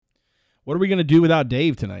What are we going to do without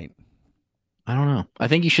Dave tonight? I don't know. I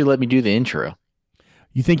think you should let me do the intro.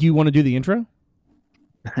 You think you want to do the intro?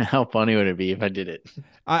 How funny would it be if I did it?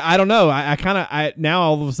 I don't know. I now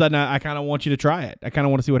all of a sudden I kind of want you to try it. I kind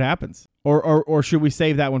of want to see what happens. Or should we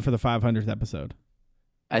save that one for the 500th episode?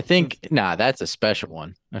 I think that's a special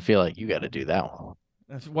one. I feel like you got to do that one.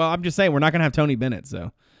 Well, I'm just saying we're not going to have Tony Bennett,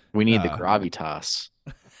 so we need the gravitas.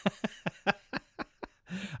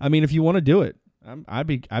 I mean, if you want to do it, I'd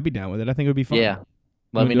be down with it. I think it would be fun. Yeah.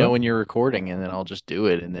 Let me know when you're recording, and then I'll just do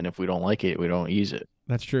it. And then if we don't like it, we don't use it.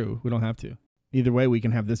 That's true. We don't have to. Either way, we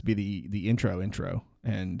can have this be the intro,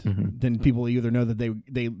 and then people either know that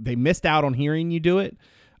they missed out on hearing you do it,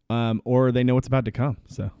 or they know what's about to come.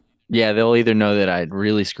 So yeah, they'll either know that I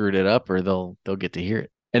really screwed it up, or they'll get to hear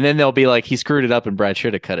it, and then they'll be like, "He screwed it up, and Brad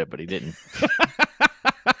should have cut it, but he didn't."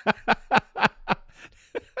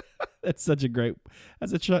 That's such a great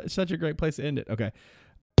place to end it. Okay.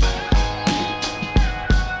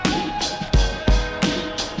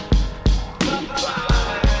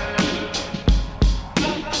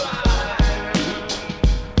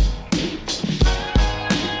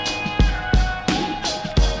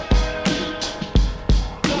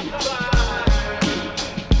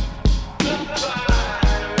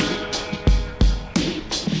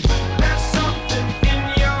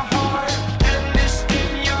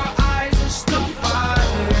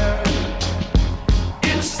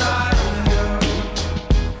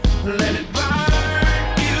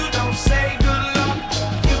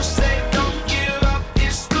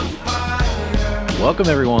 Welcome,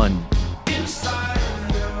 everyone,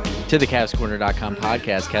 to the CavsCorner.com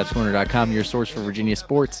podcast. CavsCorner.com, your source for Virginia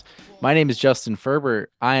sports. My name is Justin Ferber.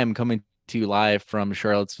 I am coming to you live from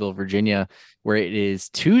Charlottesville, Virginia, where it is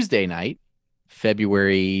Tuesday night,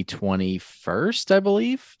 February 21st, I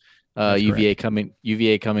believe. UVA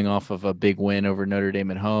coming off of a big win over Notre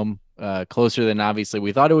Dame at home, closer than obviously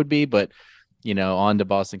we thought it would be, but on to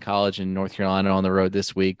Boston College and North Carolina on the road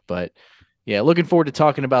this week. But yeah, looking forward to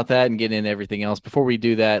talking about that and getting into everything else. Before we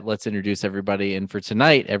do that, let's introduce everybody. And for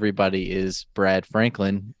tonight, everybody is Brad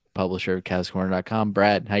Franklin, publisher of CavsCorner.com.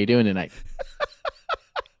 Brad, how you doing tonight?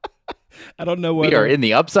 I don't know. We are in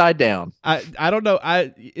the upside down. I don't know.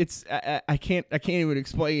 I can't even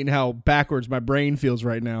explain how backwards my brain feels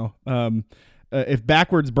right now. If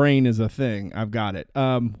backwards brain is a thing, I've got it.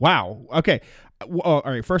 Wow. Okay. All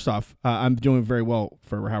right. First off, I'm doing very well.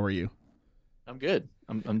 Ferber, how are you? I'm good.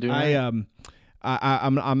 I'm doing.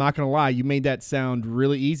 I'm not gonna lie. You made that sound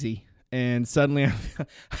really easy, and suddenly I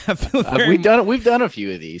feel very, we've done a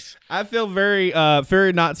few of these. I feel very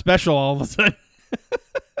not special all of a sudden.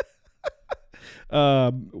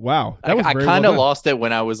 Wow, that was I very kind of well lost it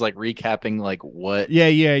when I was like recapping like what. Yeah.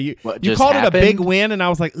 You called it a big win, and I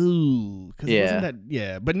was like, ooh,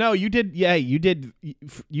 But no, you did. Yeah, you did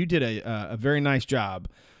a very nice job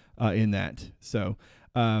in that. So,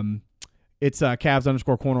 it's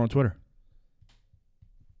Cavs_corner on Twitter.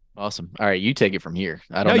 Awesome. All right, you take it from here.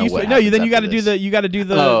 I don't know what. Then you got to do the.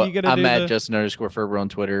 I'm at Justin_Ferber on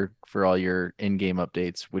Twitter for all your in-game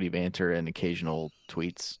updates, witty banter, and occasional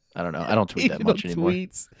tweets. I don't know. I don't tweet that much anymore.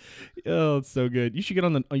 Tweets. Oh, it's so good. You should get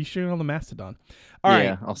on the Mastodon. All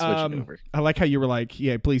right. I'll switch it over. I like how you were like,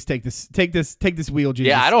 yeah, please take this wheel, Jesus.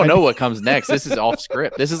 Yeah, I don't know what comes next. This is off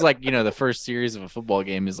script. This is like, the first series of a football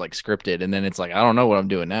game is like scripted, and then it's like, I don't know what I'm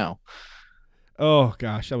doing now. Oh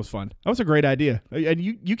gosh, that was fun. That was a great idea, and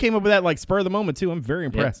you came up with that like spur of the moment too. I'm very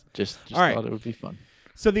impressed. Yeah, just all right. Thought it would be fun.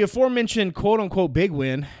 So the aforementioned quote unquote big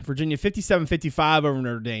win, Virginia 57-55 over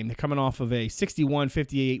Notre Dame. They're coming off of a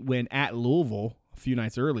 61-58 win at Louisville a few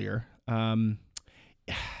nights earlier. Not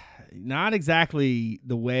exactly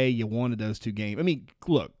the way you wanted those two games. I mean,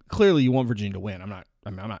 look, clearly you want Virginia to win. I'm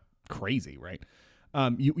not crazy, right?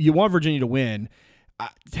 You want Virginia to win.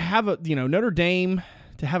 To have Notre Dame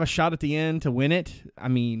to have a shot at the end to win it. I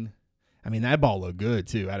mean that ball looked good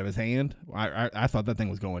too out of his hand. I thought that thing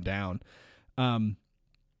was going down.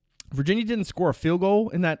 Virginia didn't score a field goal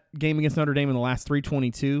in that game against Notre Dame in the last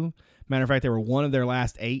 3:22. Matter of fact, they were one of their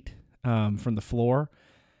last 8 from the floor.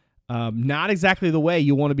 Not exactly the way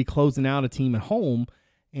you want to be closing out a team at home.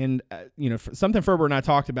 And something Ferber and I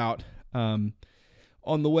talked about on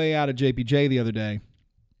the way out of JPJ the other day,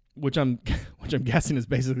 which I'm guessing is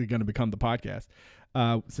basically going to become the podcast,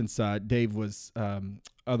 since Dave was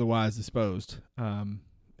otherwise disposed.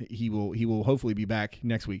 He will hopefully be back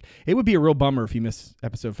next week. It would be a real bummer if he missed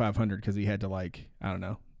episode 500 because he had to I don't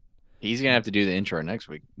know. He's gonna have to do the intro next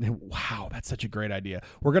week. Wow, that's such a great idea.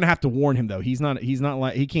 We're gonna have to warn him though. He's not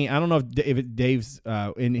like he can't. I don't know if Dave's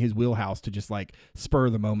in his wheelhouse to just like spur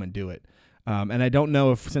of the moment do it. And I don't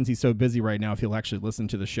know if since he's so busy right now if he'll actually listen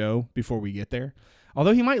to the show before we get there.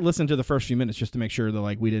 Although he might listen to the first few minutes just to make sure that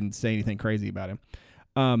like we didn't say anything crazy about him.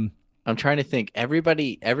 I'm trying to think.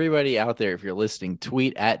 Everybody out there, if you're listening,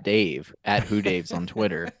 tweet at Dave at Who Dave's on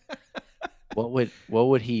Twitter. What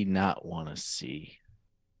would he not want to see?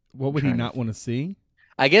 What would he not want to see?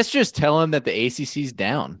 I guess just tell him that the ACC's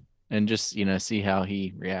down and just, see how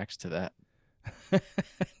he reacts to that.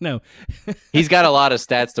 No. He's got a lot of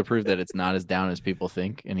stats to prove that it's not as down as people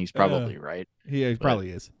think, and he's probably right. He probably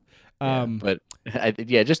is.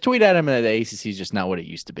 Just tweet at him that the ACC is just not what it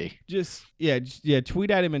used to be.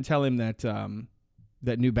 Tweet at him and tell him that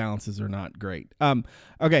that New Balances are not great.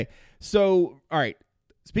 Okay, so all right.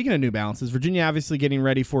 Speaking of New Balances, Virginia obviously getting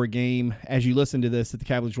ready for a game as you listen to this that the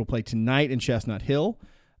Cavaliers will play tonight in Chestnut Hill.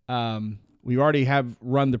 We already have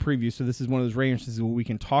run the preview, so this is one of those rare instances where we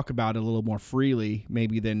can talk about it a little more freely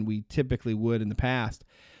maybe than we typically would in the past.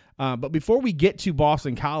 But before we get to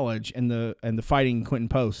Boston College and the Fighting Quinton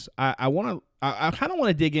Post, I kind of want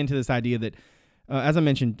to dig into this idea that, as I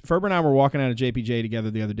mentioned, Ferber and I were walking out of JPJ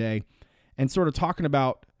together the other day and sort of talking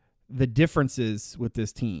about the differences with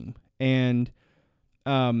this team. And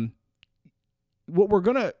the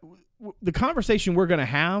conversation we're gonna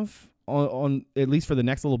have on at least for the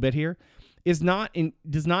next little bit here does not in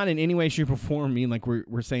any way, shape, or form mean like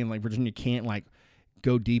we're saying like Virginia can't like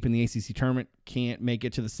go deep in the ACC tournament, can't make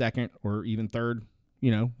it to the second or even third,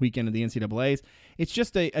 weekend of the NCAAs. It's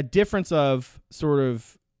just a difference of sort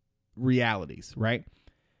of realities, right?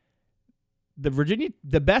 The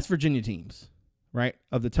best Virginia teams, right,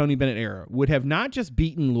 of the Tony Bennett era would have not just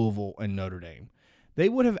beaten Louisville and Notre Dame. They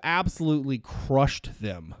would have absolutely crushed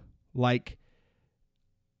them like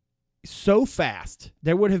so fast.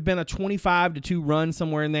 There would have been a 25-2 run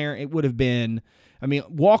somewhere in there. It would have been,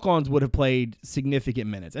 walk-ons would have played significant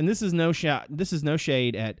minutes. And this is no shot. This is no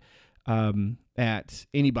shade at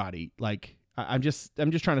anybody. Like I'm just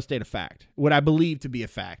trying to state a fact, what I believe to be a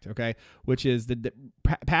fact. Okay, which is the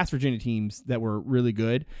past Virginia teams that were really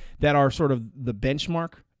good, that are sort of the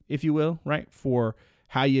benchmark, if you will, right, for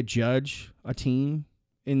how you judge a team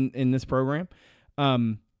in this program.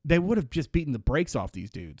 They would have just beaten the brakes off these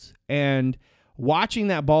dudes. And watching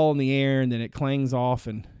that ball in the air and then it clangs off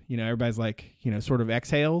and, everybody's like, sort of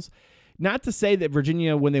exhales. Not to say that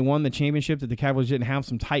Virginia, when they won the championship, that the Cavaliers didn't have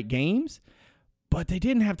some tight games, but they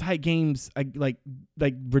didn't have tight games like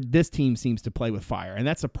this team seems to play with fire. And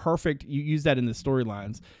that's you use that in the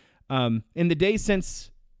storylines. In the days since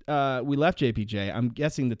we left JPJ, I'm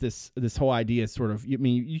guessing that this whole idea is sort of,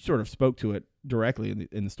 you sort of spoke to it directly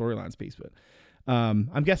in the storylines piece, but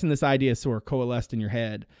I'm guessing this idea is sort of coalesced in your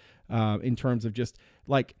head in terms of just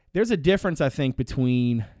like, there's a difference, I think,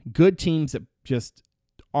 between good teams that just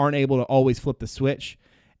aren't able to always flip the switch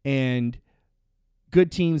and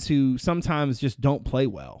good teams who sometimes just don't play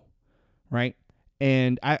well, right?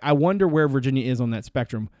 And I wonder where Virginia is on that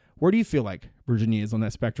spectrum. Where do you feel like Virginia is on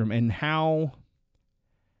that spectrum, and how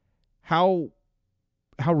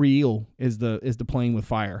real is the playing with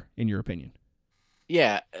fire in your opinion?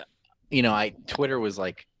 Yeah, Twitter was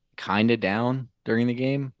like kind of down during the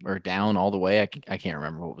game, or down all the way. I can't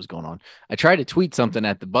remember what was going on. I tried to tweet something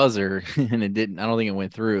at the buzzer and it didn't. I don't think it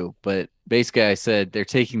went through. But basically, I said they're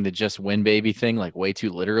taking the just win baby thing like way too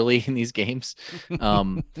literally in these games.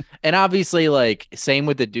 And obviously, like same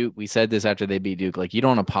with the Duke. We said this after they beat Duke. Like you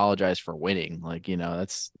don't apologize for winning. Like you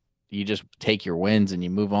just take your wins and you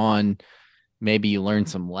move on. Maybe you learn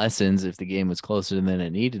some lessons if the game was closer than it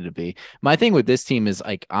needed to be. My thing with this team is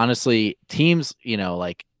like, honestly, teams,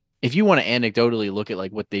 like if you want to anecdotally look at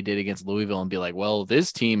like what they did against Louisville and be like, well,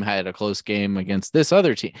 this team had a close game against this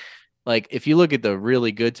other team. Like if you look at the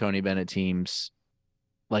really good Tony Bennett teams,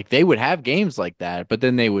 like they would have games like that, but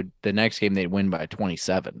then the next game they'd win by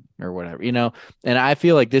 27 or whatever, and I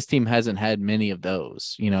feel like this team hasn't had many of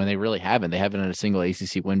those, and they really haven't. They haven't had a single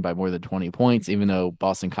ACC win by more than 20 points, even though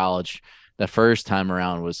Boston College the first time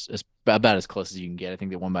around was about as close as you can get. I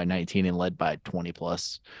think they won by 19 and led by 20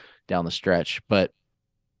 plus down the stretch. But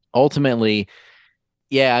ultimately,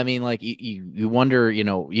 yeah, I mean, like you wonder,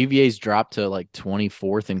 UVA's dropped to like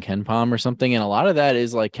 24th in KenPom or something. And a lot of that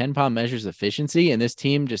is like KenPom measures efficiency. And this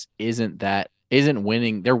team just isn't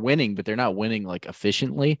winning. They're winning, but they're not winning like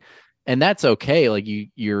efficiently. And that's okay. Like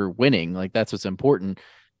you're winning. Like that's what's important.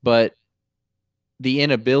 But the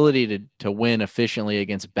inability to win efficiently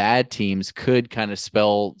against bad teams could kind of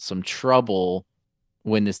spell some trouble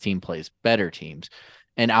when this team plays better teams.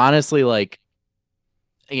 And honestly, like,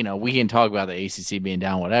 we can talk about the ACC being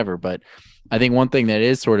down, whatever, but I think one thing that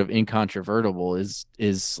is sort of incontrovertible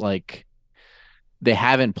is like they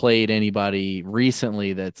haven't played anybody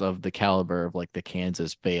recently that's of the caliber of like the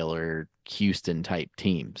Kansas, Baylor, Houston type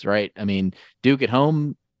teams, right? I mean, Duke at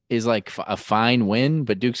home, is like a fine win,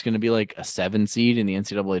 but Duke's going to be like a 7 seed in the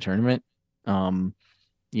NCAA tournament. And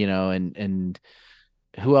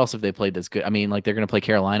who else have they played that's good? I mean, like they're going to play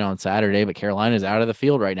Carolina on Saturday, but Carolina's out of the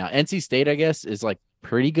field right now. NC State, I guess, is like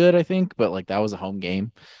pretty good, I think, but like that was a home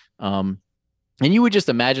game. And you would just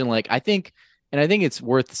imagine, like, I think it's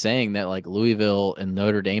worth saying that like Louisville and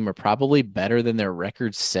Notre Dame are probably better than their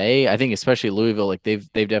records say. I think especially Louisville, like they've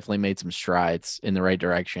definitely made some strides in the right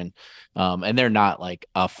direction. And they're not like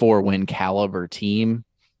a 4-win caliber team.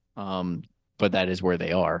 But that is where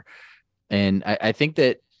they are. And I think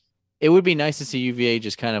that it would be nice to see UVA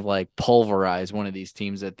just kind of like pulverize one of these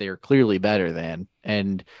teams that they're clearly better than.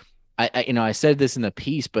 And I said this in the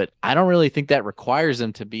piece, but I don't really think that requires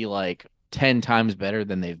them to be like 10 times better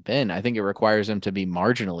than they've been. I think it requires them to be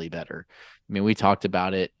marginally better. I mean, we talked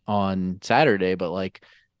about it on Saturday, but like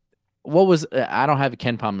I don't have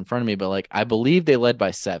KenPom in front of me, but like, I believe they led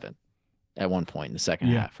by 7 at one point in the second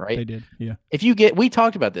half, right? They did. Yeah. We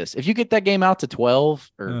talked about this. If you get that game out to 12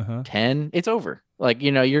 or 10, it's over. Like,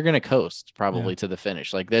 you're going to coast probably to the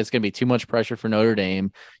finish. Like there's going to be too much pressure for Notre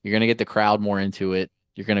Dame. You're going to get the crowd more into it.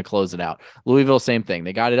 You're going to close it out. Louisville, same thing.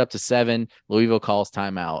 They got it up to 7. Louisville calls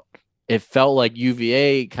timeout. It felt like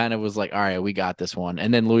UVA kind of was like, all right, we got this one.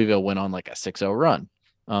 And then Louisville went on like a 6-0 run.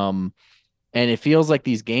 And it feels like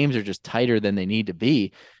these games are just tighter than they need to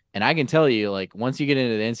be. And I can tell you, like, once you get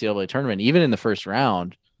into the NCAA tournament, even in the first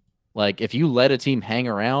round, like if you let a team hang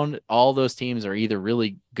around, all those teams are either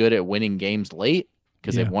really good at winning games late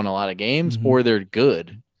because they've won a lot of games, or they're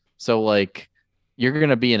good. So like you're going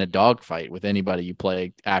to be in a dogfight with anybody you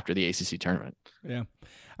play after the ACC tournament. Yeah.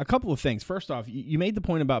 A couple of things. First off, you made the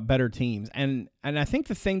point about better teams. And I think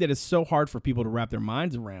the thing that is so hard for people to wrap their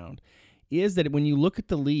minds around is that when you look at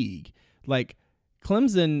the league, like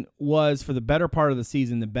Clemson was for the better part of the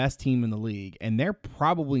season the best team in the league, and they're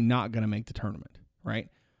probably not going to make the tournament, right?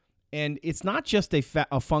 And it's not just a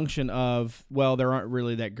function of, well, there aren't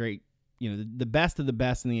really that great, the best of the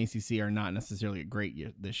best in the ACC are not necessarily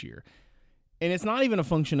great this year. And it's not even a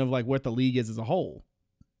function of like what the league is as a whole.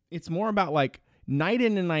 It's more about like night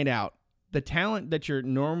in and night out, the talent that you're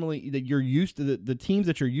used to, the teams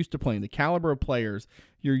that you're used to playing, the caliber of players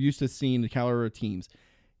you're used to seeing, the caliber of teams.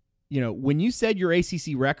 When you said your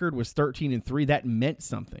ACC record was 13-3, that meant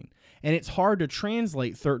something. And it's hard to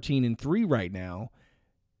translate 13-3 right now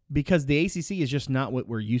because the ACC is just not what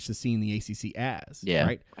we're used to seeing the ACC as. Yeah.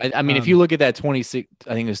 Right. I mean, if you look at that 26,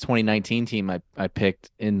 I think it was 2019 team I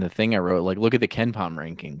picked in the thing I wrote, like look at the KenPom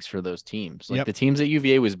rankings for those teams. Like the teams that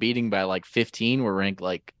UVA was beating by like 15 were ranked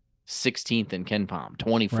like 16th in KenPom,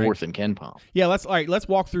 24th in KenPom. Yeah. Let's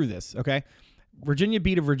walk through this. Okay. Virginia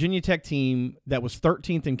beat a Virginia Tech team that was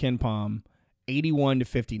 13th in KenPom,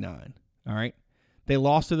 81-59. All right. They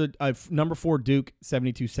lost to the number 4 Duke,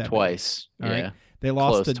 72-70. Twice. All right. They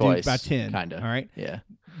lost to Duke by 10. Kind of. All right. Yeah.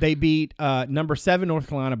 They beat number 7 North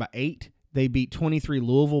Carolina by 8. They beat 23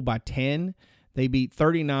 Louisville by 10. They beat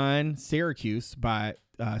 39 Syracuse by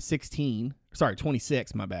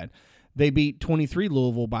 26, my bad. They beat 23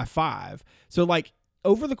 Louisville by 5. So like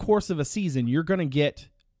over the course of a season, you're going to get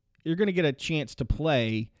a chance to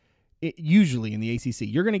play usually in the ACC.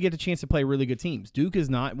 You're going to get a chance to play really good teams. Duke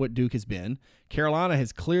is not what Duke has been. Carolina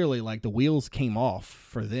has clearly, like, the wheels came off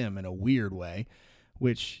for them in a weird way,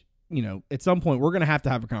 which, at some point we're going to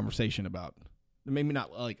have a conversation about. Maybe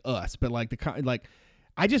not like us, but like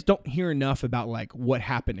I just don't hear enough about like what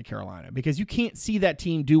happened to Carolina because you can't see that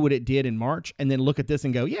team do what it did in March and then look at this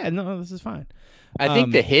and go, yeah, no, this is fine. I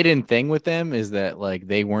think the hidden thing with them is that like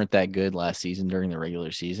they weren't that good last season during the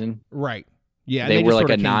regular season. Right. Yeah. They were like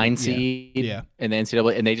a 9 seed in the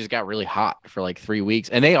NCAA, and they just got really hot for like 3 weeks,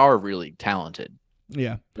 and they are really talented.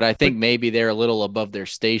 Yeah. But I think maybe they're a little above their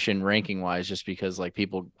station ranking wise just because like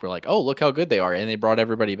people were like, oh, look how good they are. And they brought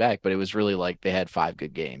everybody back, but it was really like they had 5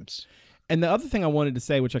 good games. And the other thing I wanted to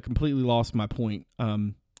say, which I completely lost my point,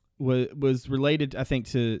 was related, I think,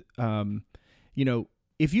 to,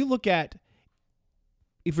 if you look at,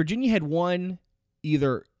 if Virginia had won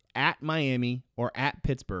either at Miami or at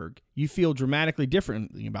Pittsburgh, you feel dramatically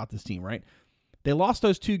differently about this team, right? They lost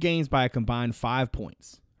those 2 games by a combined 5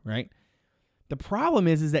 points, right? The problem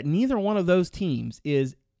is that neither one of those teams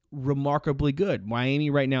is remarkably good. Miami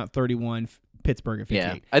right now at 31, Pittsburgh at 58.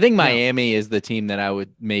 Yeah, I think Miami is the team that I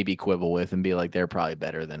would maybe quibble with and be like they're probably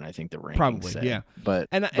better than I think the rankings probably say. Yeah. But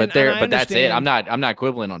that's it. I'm not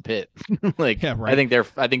quibbling on Pitt. Like yeah, right.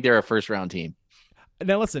 I think they're a first round team.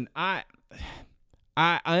 Now listen, I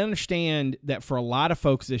understand that for a lot of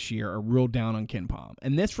folks this year are real down on KenPom.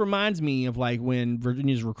 And this reminds me of like when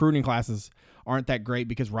Virginia's recruiting classes aren't that great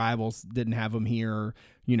because rivals didn't have them here, or,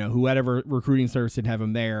 whoever recruiting service didn't have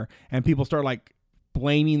them there. And people start like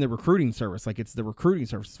blaming the recruiting service like it's the recruiting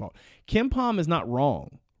service's fault. KenPom is not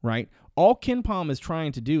wrong, right? All KenPom is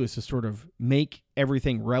trying to do is to sort of make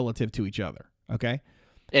everything relative to each other, okay?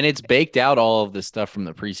 And it's baked out all of this stuff from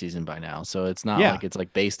the preseason by now, so it's not Yeah. like it's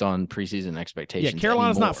like based on preseason expectations. Yeah,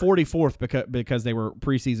 Carolina's anymore. not 44th because they were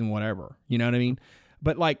preseason whatever. You know what I mean?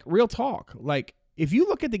 But like real talk, like if you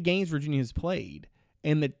look at the games Virginia has played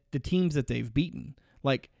and the teams that they've beaten,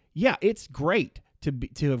 like yeah, it's great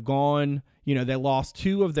to have gone. You know, they lost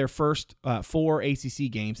 2 of their first 4 ACC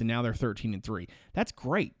games, and now they're 13-3. That's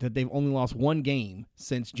great that they've only lost 1 game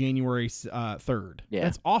since January 3rd. Yeah.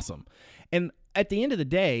 That's awesome. And at the end of the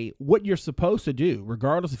day, what you're supposed to do,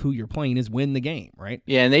 regardless of who you're playing, is win the game, right?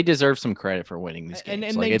 Yeah, and they deserve some credit for winning these games.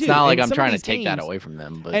 And like they it's do. not like And I'm some of trying to these take that teams- away from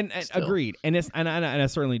them, but and still. agreed. And I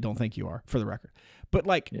certainly don't think you are, for the record. But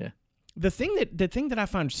like Yeah. the thing that I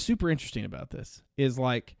find super interesting about this is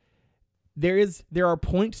like there are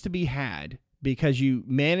points to be had because you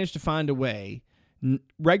manage to find a way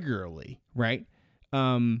regularly, right?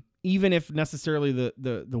 Even if necessarily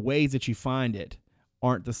the ways that you find it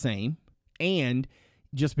aren't the same, and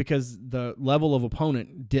just because the level of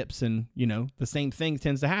opponent dips and, you know, the same thing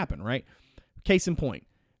tends to happen, right? Case in point,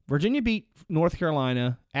 Virginia beat North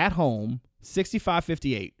Carolina at home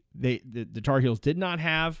 65-58. The Tar Heels did not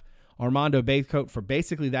have Armando Bacot for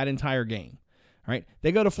basically that entire game, right?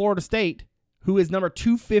 They go to Florida State, who is number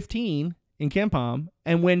 215 in KenPom,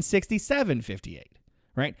 and win 67-58,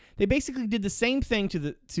 right? They basically did the same thing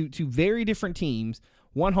to very different teams,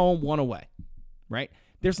 one home, one away, right?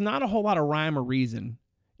 There's not a whole lot of rhyme or reason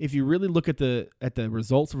if you really look at the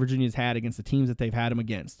results Virginia's had against the teams that they've had them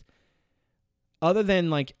against. Other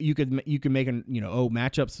than like you could make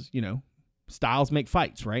matchups, you know, styles make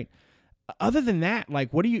fights, right? Other than that,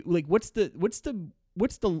 like what do you like? What's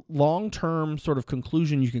the long-term sort of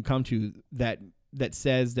conclusion you can come to that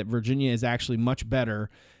says that Virginia is actually much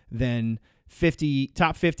better than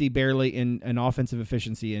top 50 barely in offensive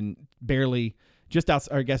efficiency and barely just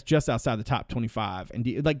outside the top 25,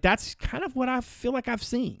 and like that's kind of what I feel like I've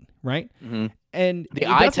seen, right? Mm-hmm. And the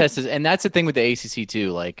eye test is, and that's the thing with the ACC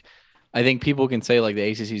too. Like, I think people can say like the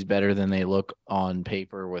ACC is better than they look on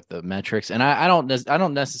paper with the metrics, and I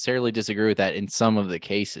don't necessarily disagree with that in some of the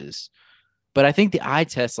cases, but I think the eye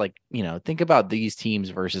test, like, you know, think about these teams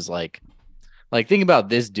versus like think about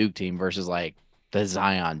this Duke team versus like the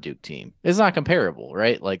Zion Duke team. It's not comparable,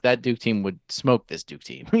 right? Like that Duke team would smoke this Duke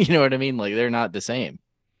team. You know what I mean? Like they're not the same.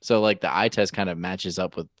 So like the eye test kind of matches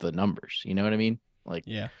up with the numbers. You know what I mean? Like,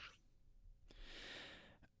 yeah.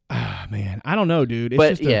 Ah, man, I don't know, dude. It's but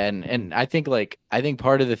just yeah, and I think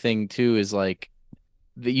part of the thing too is like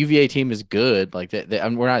the UVA team is good. Like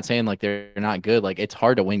we're not saying like they're not good. Like it's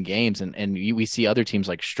hard to win games, and we see other teams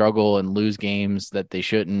like struggle and lose games that they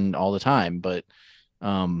shouldn't all the time. But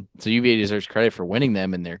so UVA deserves credit for winning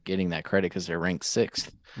them, and they're getting that credit because they're ranked 6th.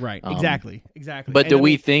 right. Exactly. But And do I we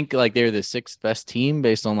mean, think like they're the 6th best team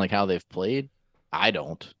based on like how they've played? I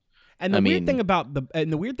don't. And the weird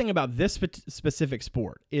thing about this specific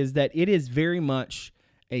sport is that it is very much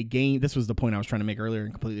a game. This was the point I was trying to make earlier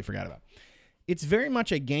and completely forgot about. It's very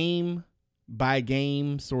much a game by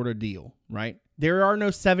game sort of deal, right? There are no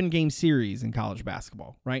 7-game series in college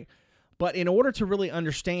basketball, right? But in order to really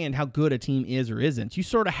understand how good a team is or isn't, you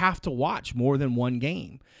sort of have to watch more than one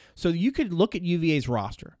game. So you could look at UVA's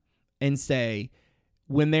roster and say,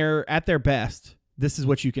 when they're at their best, this is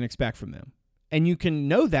what you can expect from them. And you can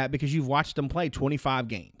know that because you've watched them play 25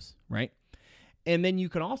 games, right? And then you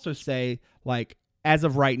can also say, like, as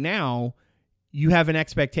of right now, you have an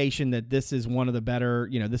expectation that this is one of the better,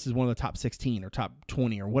 you know, this is one of the top 16 or top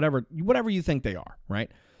 20 or whatever you think they are, right?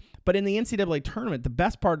 But in the NCAA tournament, the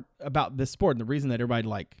best part about this sport, and the reason that everybody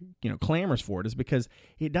like, you know, clamors for it, is because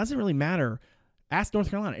it doesn't really matter. Ask North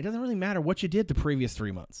Carolina. It doesn't really matter what you did the previous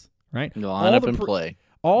 3 months, right? You line up and play.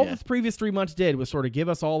 All the previous 3 months did was sort of give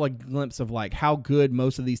us all a glimpse of like how good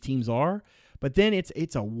most of these teams are. But then it's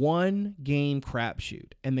a 1-game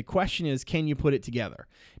crapshoot. And the question is, can you put it together?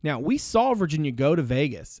 Now, we saw Virginia go to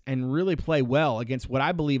Vegas and really play well against what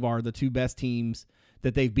I believe are the 2 best teams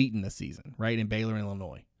that they've beaten this season, right? In Baylor and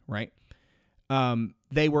Illinois, right?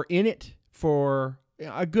 They were in it for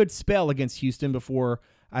a good spell against Houston before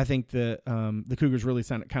I think the Cougars really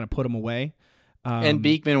kind of put them away. And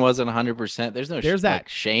Beekman wasn't 100%. There's that like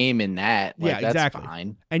shame in that. Like, yeah, exactly. That's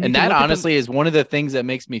fine. And that honestly is one of the things that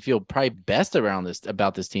makes me feel probably best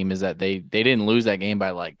about this team is that they didn't lose that game by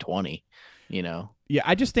like 20, you know? Yeah,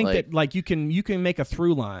 I just think that like you can make a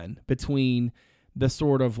through line between the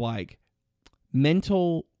sort of like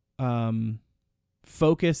mental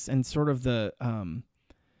focus and sort of the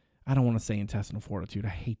I I don't want to say intestinal fortitude. I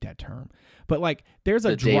hate that term. But like there's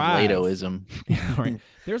a The Dave drive. Latoism. Right.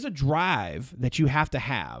 There's a drive that you have to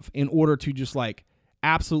have in order to just like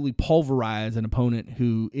absolutely pulverize an opponent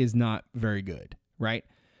who is not very good, right?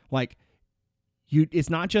 Like it's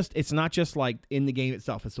not just like in the game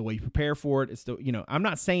itself. It's the way you prepare for it. It's the, I'm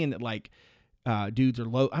not saying that like dudes are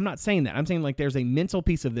low. I'm not saying that. I'm saying like there's a mental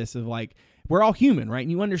piece of this of like we're all human, right?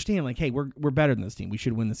 And you understand like, hey, we're better than this team. We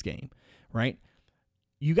should win this game, right?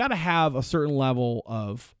 You got to have a certain level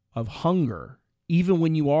of hunger, even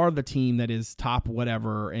when you are the team that is top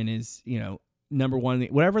whatever and is number one,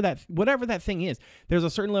 whatever that thing is. There's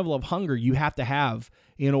a certain level of hunger you have to have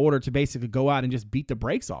in order to basically go out and just beat the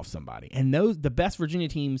brakes off somebody. And the best Virginia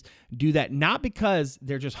teams do that not because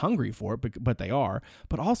they're just hungry for it, but they are,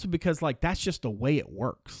 but also because like that's just the way it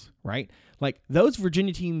works, right? Like those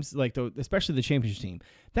Virginia teams, like especially the championship team,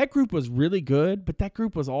 that group was really good, but that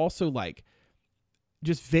group was also like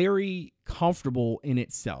just very comfortable in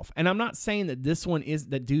itself. And I'm not saying that this one is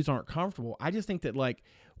that dudes aren't comfortable. I just think that like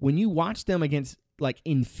when you watch them against like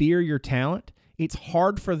inferior talent, it's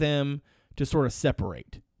hard for them to sort of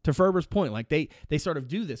separate. To Ferber's point, like they sort of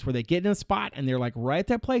do this where they get in a spot and they're like right at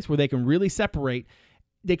that place where they can really separate.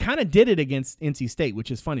 They kind of did it against NC State, which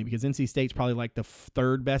is funny because NC State's probably like the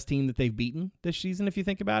third best team that they've beaten this season, if you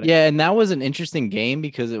think about it. Yeah, and that was an interesting game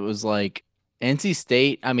because it was like NC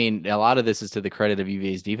State, I mean, a lot of this is to the credit of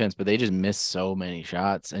UVA's defense, but they just missed so many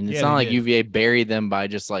shots. And it's not like UVA buried them by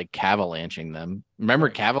just like cavalanching them. Remember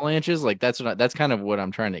cavalanches? Like that's kind of what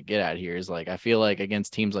I'm trying to get at here is like I feel like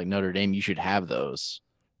against teams like Notre Dame, you should have those.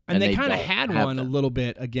 And they kind of had one a little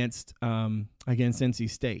bit against NC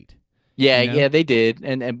State. Yeah, yeah, they did.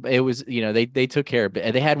 And it was, they took care of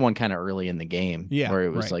it. They had one kind of early in the game where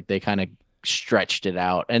it was like they kind of stretched it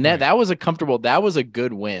out, and that was a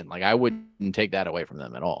good win. Like I wouldn't take that away from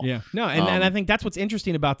them at all. Yeah, no, and I think that's what's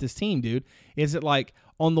interesting about this team, dude, is that like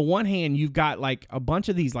on the one hand you've got like a bunch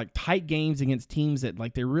of these like tight games against teams that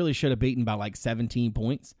like they really should have beaten by like 17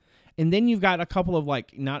 points, and then you've got a couple of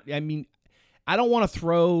like I don't want to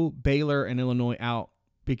throw Baylor and Illinois out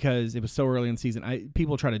because it was so early in the season.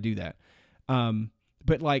 People try to do that,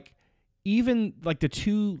 but like. Even like the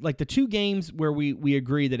two games where we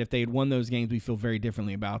agree that if they had won those games, we feel very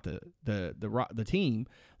differently about the team.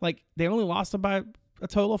 Like they only lost by a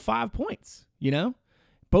total of 5 points.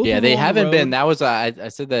 Both. Yeah, they haven't been. That was I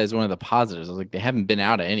said that as one of the positives. I was like they haven't been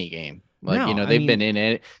out of any game. Like they've been in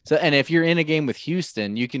it. So and if you're in a game with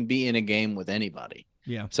Houston, you can be in a game with anybody.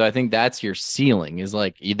 Yeah. So I think that's your ceiling is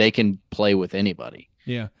like they can play with anybody.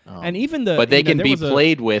 Yeah. And even but they can be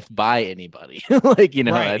played with by anybody. Like,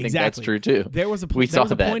 I think that's true too. We saw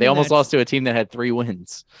that. They almost lost to a team that had 3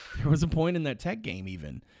 wins. There was a point in that Tech game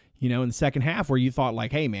even, in the second half where you thought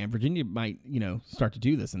like, hey man, Virginia might, start to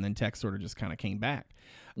do this. And then Tech sort of just kind of came back.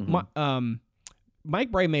 Mm-hmm.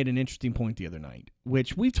 Mike Bray made an interesting point the other night,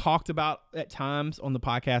 which we've talked about at times on the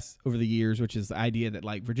podcast over the years, which is the idea that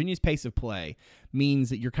like Virginia's pace of play means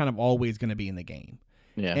that you're kind of always going to be in the game.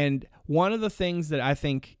 Yeah. And one of the things that I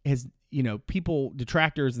think has, people,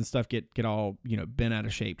 detractors and stuff get all, bent out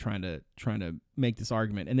of shape trying to make this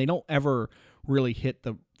argument. And they don't ever really hit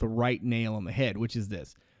the right nail on the head, which is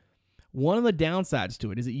this. One of the downsides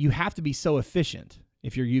to it is that you have to be so efficient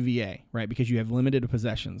if you're UVA, right? Because you have limited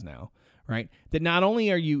possessions now, right? That not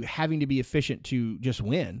only are you having to be efficient to just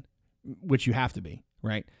win, which you have to be,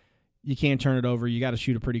 right? You can't turn it over. You got to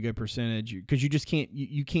shoot a pretty good percentage because you just can't.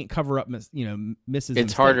 You can't cover up misses.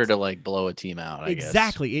 It's harder to like blow a team out. I guess.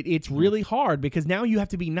 Exactly. It's really hard because now you have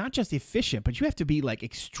to be not just efficient, but you have to be like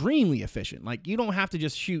extremely efficient. Like you don't have to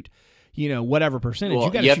just shoot, whatever percentage.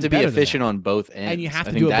 Well, you have to be efficient on both ends. And you have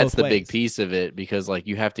to do it both that's the ways. big piece of it because like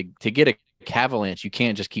you have to get a avalanche. You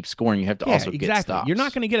can't just keep scoring. You have to also get stops. You're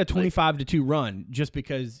not going to get a 25-2 run just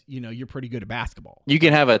because you're pretty good at basketball. You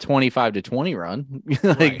can have a 25-20 run,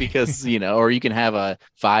 like because or you can have a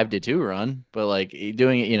 5-2 run. But like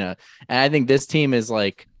doing it, and I think this team is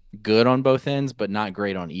like good on both ends, but not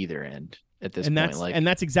great on either end at this point. And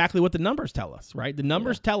that's exactly what the numbers tell us, right? The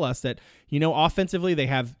numbers tell us that offensively they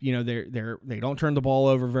have they don't turn the ball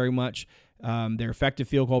over very much. Their effective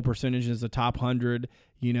field goal percentage is a top 100.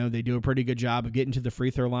 They do a pretty good job of getting to the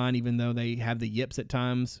free throw line, even though they have the yips at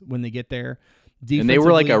times when they get there. And they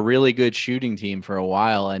were like a really good shooting team for a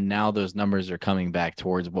while, and now those numbers are coming back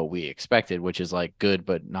towards what we expected, which is like good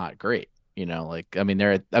but not great.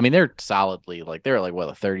 They're solidly like they're like a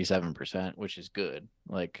 37%, which is good.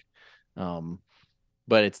 Like,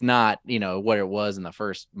 but it's not what it was in the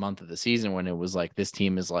first month of the season when it was like this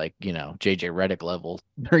team is like JJ Redick level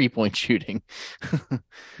 3-point shooting.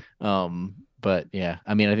 But yeah,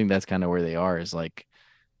 I think that's kind of where they are is like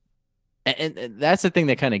And that's the thing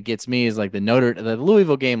that kind of gets me is like the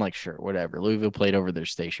Louisville game, like sure, whatever. Louisville played over their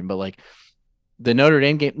station, but like the Notre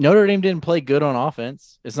Dame game, Notre Dame didn't play good on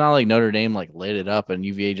offense. It's not like Notre Dame like lit it up and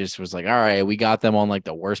UVA just was like, all right, we got them on like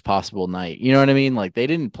the worst possible night. You know what I mean? Like they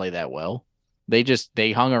didn't play that well.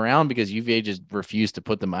 They hung around because UVA just refused to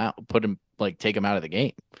take them out of the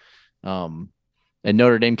game. And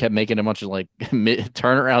Notre Dame kept making a bunch of like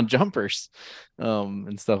turnaround jumpers,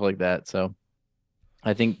 and stuff like that. So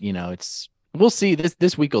I think, we'll see.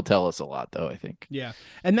 This week will tell us a lot, though, I think. Yeah.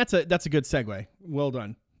 And that's a good segue. Well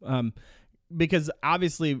done. Because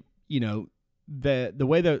obviously, the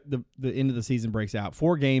way the end of the season breaks out,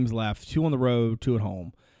 4 games left, 2 on the road, 2 at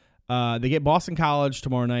home. They get Boston College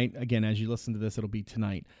tomorrow night. Again, as you listen to this, it'll be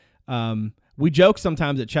tonight. We joke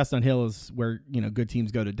sometimes that Chestnut Hill is where, good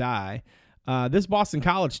teams go to die. This Boston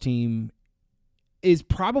College team is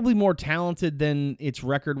probably more talented than its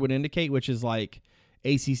record would indicate, which is like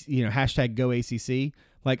ACC, hashtag go ACC.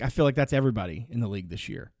 Like, I feel like that's everybody in the league this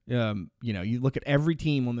year. You look at every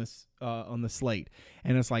team on the slate,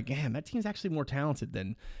 and it's like, damn, that team's actually more talented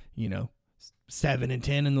than, 7 and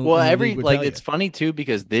 10 in the league. It's funny too,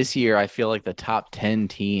 because this year I feel like the top 10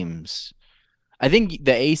 teams, I think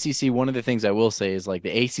the ACC, one of the things I will say is like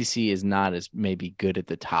the ACC is not as maybe good at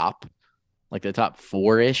the top. Like the top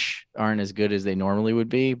 4-ish aren't as good as they normally would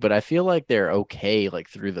be, but I feel like they're okay like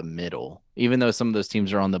through the middle. Even though some of those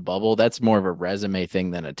teams are on the bubble, that's more of a resume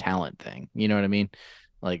thing than a talent thing. You know what I mean?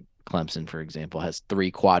 Like Clemson, for example, has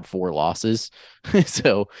 3 quad 4 losses.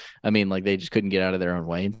 So, I mean, like they just couldn't get out of their own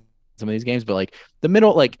way in some of these games. But like the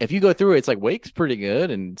middle, like if you go through it, it's like Wake's pretty good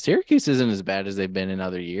and Syracuse isn't as bad as they've been in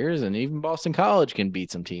other years. And even Boston College can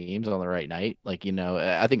beat some teams on the right night. Like,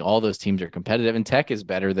 I think all those teams are competitive, and Tech is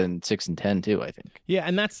better than 6 and 10 too, I think. Yeah.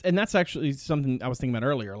 And that's actually something I was thinking about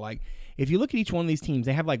earlier. Like, if you look at each one of these teams,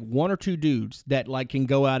 they have like 1 or 2 dudes that like can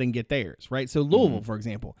go out and get theirs, right? So Louisville, for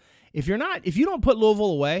example, if you don't put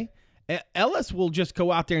Louisville away, Ellis will just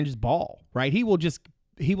go out there and just ball, right? He will just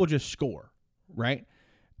score, right?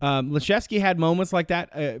 Laszewski had moments like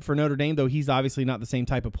that for Notre Dame, though he's obviously not the same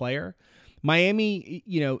type of player. Miami,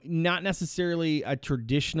 not necessarily a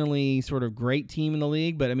traditionally sort of great team in the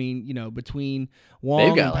league, but I mean, between Wong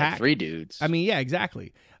they've got and Pack, like 3 dudes. I mean, yeah,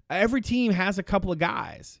 exactly. Every team has a couple of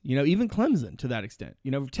guys, even Clemson to that extent.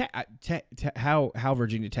 How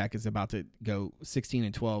Virginia Tech is about to go 16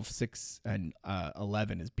 and 12, 6 and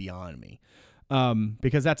 11 is beyond me.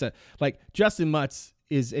 Because that's Justin Mutz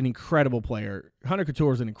is an incredible player. Hunter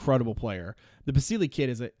Couture is an incredible player. The Basili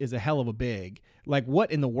kid is a hell of a big. Like,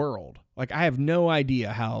 what in the world? Like, I have no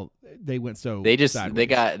idea how they went so. They sideways.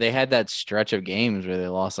 they had that stretch of games where they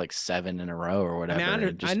lost like 7 in a row or whatever.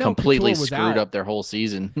 I know completely Couture was screwed out. up their whole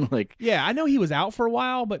season. Yeah, I know he was out for a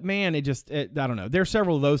while, but man, I don't know. There are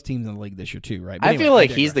several of those teams in the league this year too, right? But I anyway, feel like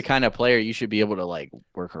he's the kind of player you should be able to like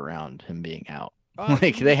work around him being out.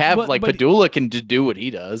 They have Padula can just do what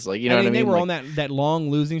he does. Like, know what I mean? They were on that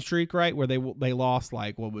long losing streak, right? Where they lost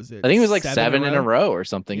like, what was it? I think it was like 7 in a row or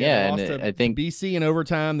something. Yeah, and I think BC in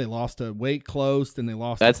overtime. They lost to Wake close, and they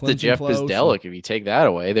lost. That's to the Jeff close, Pizdelic. If you take that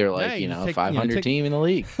away, they're like 500 team in the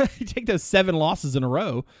league. You take those 7 losses in a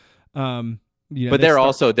row. But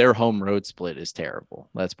their home road split is terrible.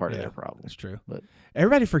 That's part of their problem. That's true. But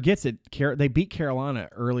everybody forgets it. They beat Carolina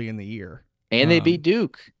early in the year, and they beat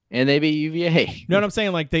Duke. And they beat UVA. You know what I'm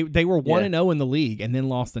saying? Like they were 1-0 in the league and then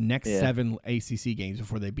lost the next 7 ACC games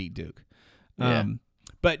before they beat Duke.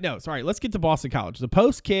 But no, sorry. Let's get to Boston College. The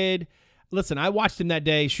Post kid. Listen, I watched him that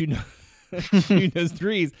day shooting those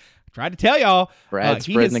threes. I tried to tell y'all. Brad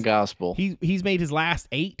spreading the gospel. He's made his last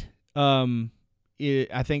 8.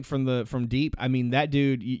 I think from deep. I mean, that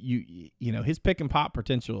dude. His pick and pop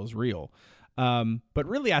potential is real. But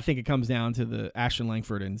really, I think it comes down to the Ashton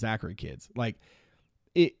Langford and Zachary kids. Like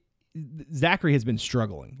Zachary has been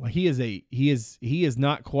struggling. Like he is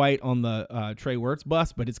not quite on the Trey Wirtz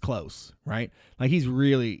bus, but it's close, right? Like he's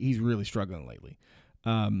really struggling lately.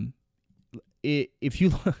 If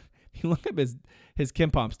you look up his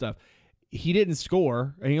KenPom stuff, he didn't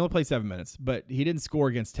score, and he only played 7 minutes, but he didn't score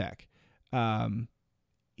against Tech.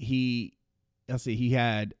 He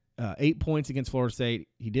had 8 points against Florida State.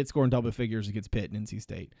 He did score in double figures against Pitt and NC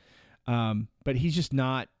State. But he's just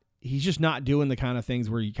not doing the kind of things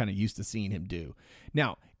where you kind of used to seeing him do.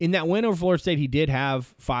 Now, in that win over Florida State, he did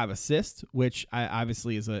have 5 assists, which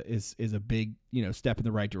obviously is a big, step in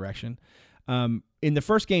the right direction. In the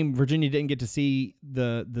first game, Virginia didn't get to see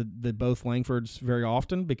the both Langfords very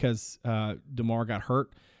often because DeMar got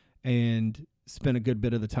hurt and spent a good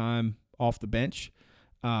bit of the time off the bench.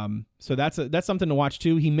 So that's something to watch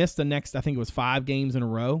too. He missed the next, I think it was 5 games in a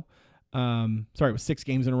row. Sorry, it was 6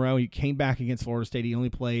 games in a row. He came back against Florida State. He only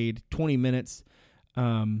played 20 minutes,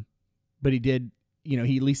 but he did. He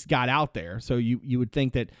at least got out there. So you would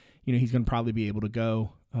think that he's going to probably be able to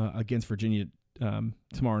go against Virginia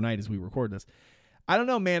tomorrow night as we record this. I don't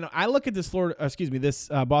know, man. I look at this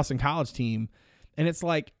Boston College team, and it's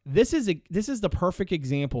like this is the perfect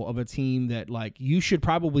example of a team that like you should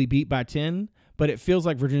probably beat by 10, but it feels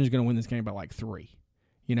like Virginia's going to win this game by like 3.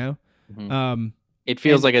 Mm-hmm. It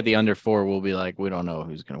feels like at the under 4, we'll be like, we don't know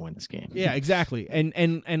who's going to win this game. Yeah, exactly.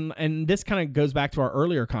 And this kind of goes back to our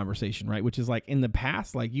earlier conversation, right? Which is like in the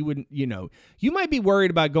past, like you wouldn't, you might be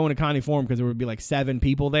worried about going to Connie Forum because there would be like 7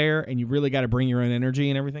 people there, and you really got to bring your own energy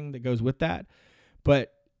and everything that goes with that.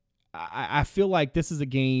 But I feel like this is a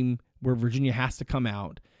game where Virginia has to come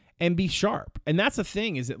out and be sharp. And that's the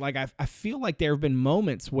thing, is that like I feel like there have been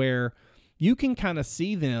moments where you can kind of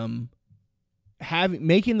see them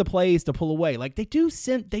making the plays to pull away. Like they do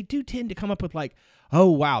tend to come up with like,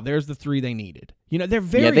 oh wow, there's the 3 they needed. They're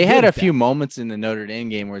very they good had at a few that. moments in the Notre Dame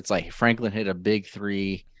game where it's like Franklin hit a big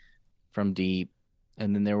 3 from deep,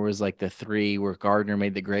 and then there was like the 3 where Gardner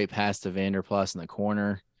made the great pass to Vanderplas in the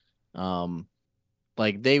corner.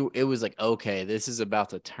 It was like, okay, this is about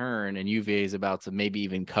to turn, and UVA is about to maybe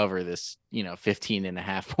even cover this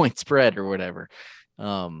 15.5 point spread or whatever.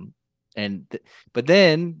 But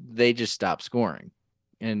then they just stopped scoring,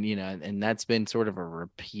 and and that's been sort of a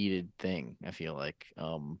repeated thing, I feel like.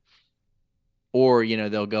 Or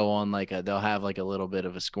they'll go on they'll have like a little bit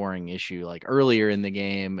of a scoring issue like earlier in the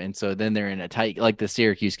game, and so then they're in a tight, like the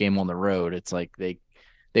Syracuse game on the road. It's like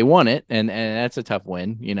they won it, and that's a tough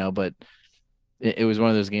win, but it was one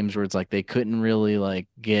of those games where it's like they couldn't really like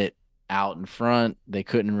get out in front. They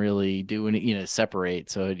couldn't really do any, separate.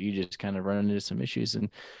 So you just kind of run into some issues. And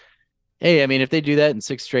hey, I mean, if they do that in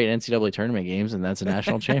 6 straight NCAA tournament games, and that's a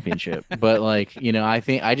national championship. But like,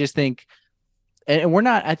 I just think, and we're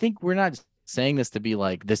not saying this to be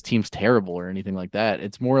like this team's terrible or anything like that.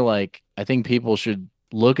 It's more like I think people should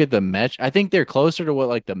look at the I think they're closer to what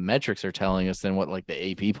like the metrics are telling us than what like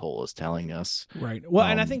the AP poll is telling us. Right. Well,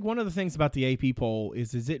 and I think one of the things about the AP poll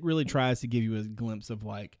is it really tries to give you a glimpse of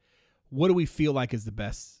like, what do we feel like is the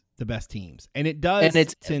best teams, and it does.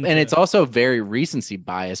 And it's also very recency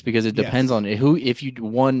bias because it depends on if you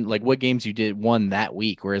won, like what games you won that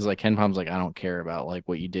week. Whereas like KenPom's like, I don't care about like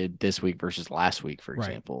what you did this week versus last week, for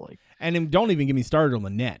example. Like, and then don't even get me started on the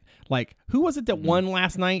net. Like, who was it that won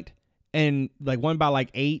last night and like won by like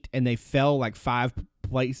 8, and they fell like 5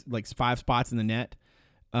 spots in the net?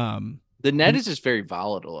 The net is just very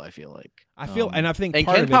volatile, I feel like. And I think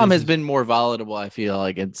KenPom has been more volatile, I feel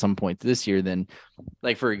like, at some point this year than,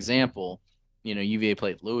 like, for example, UVA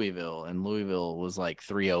played Louisville, and Louisville was like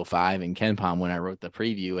 305 in KenPom when I wrote the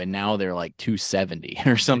preview, and now they're like 270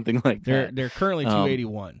 or something like that. They're currently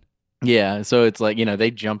 281. Yeah, so it's like,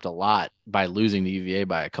 they jumped a lot by losing to UVA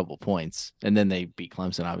by a couple points, and then they beat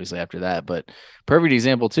Clemson, obviously, after that. But perfect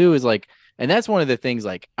example, too, is like, and that's one of the things,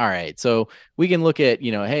 like, all right, so we can look at,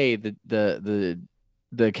 hey,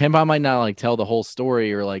 the KenPom might not like tell the whole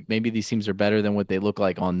story, or like maybe these teams are better than what they look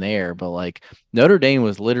like on there, but like Notre Dame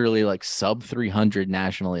was literally like sub 300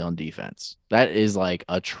 nationally on defense. That is like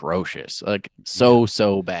atrocious, like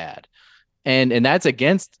so bad, and that's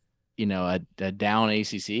against a down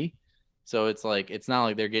ACC. So it's like, it's not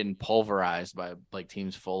like they're getting pulverized by like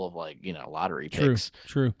teams full of like lottery picks.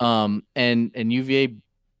 True. And UVA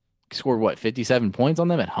scored what, 57 points on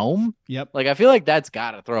them at home? Yep. Like, I feel like that's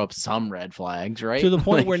got to throw up some red flags, right? To the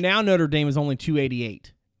point like, where now Notre Dame is only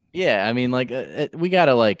 288. Yeah, I mean, like we got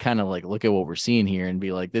to like kind of like look at what we're seeing here and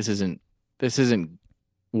be like, this isn't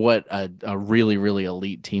what a really, really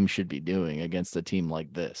elite team should be doing against a team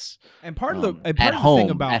like this. And part of the at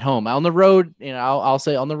home on the road, I'll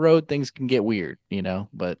say on the road things can get weird,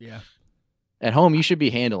 but at home you should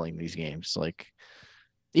be handling these games. Like,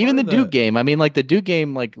 even the Duke game. I mean, like the Duke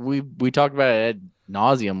game, like we talked about it ad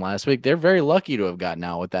nauseum last week. They're very lucky to have gotten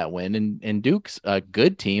out with that win. And Duke's a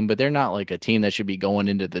good team, but they're not like a team that should be going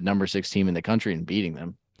into the number 6 team in the country and beating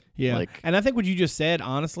them. Yeah. And I think what you just said,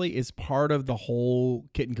 honestly, is part of the whole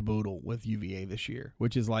kit and caboodle with UVA this year,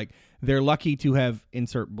 which is like they're lucky to have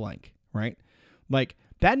insert blank, right? Like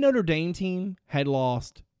that Notre Dame team had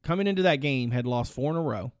lost, coming into that game, had lost 4 in a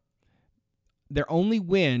row. Their only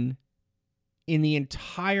win in the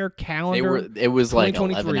entire calendar, it was like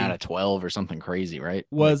 11 out of 12 or something crazy, right?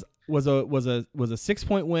 Was a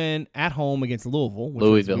 6-point win at home against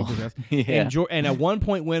Louisville, yeah. and a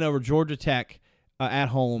 1-point win over Georgia Tech at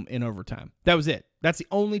home in overtime. That was it. That's the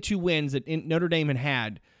only 2 wins that Notre Dame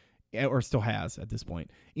had or still has at this point.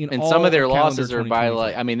 And some of their losses are by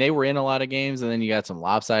like, I mean, they were in a lot of games, and then you got some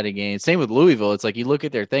lopsided games. Same with Louisville. It's like you look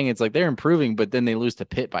at their thing, it's like they're improving, but then they lose to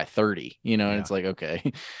Pitt by 30, and it's like,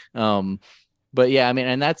 okay. But yeah, I mean,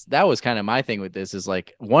 and that was kind of my thing with this is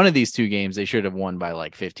like one of these two games they should have won by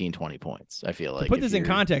like 15, 20 points. I feel like. To put this in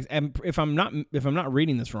context, and if I'm not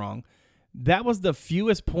reading this wrong, that was the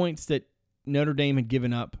fewest points that Notre Dame had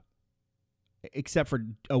given up, except for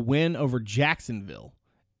a win over Jacksonville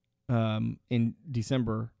in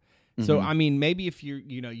December. So, I mean, maybe if you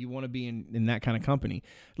want to be in that kind of company.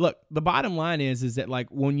 Look, the bottom line is that, like,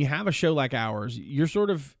 when you have a show like ours, you're sort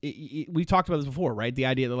of we've talked about this before, right? The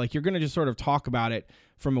idea that, like, you're going to just sort of talk about it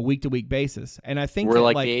from a week-to-week basis. And I think we're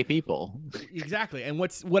like gay people. Exactly. And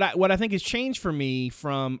what I think has changed for me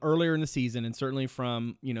from earlier in the season and certainly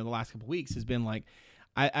from, the last couple of weeks has been, like,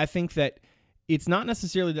 I think that it's not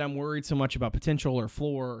necessarily that I'm worried so much about potential or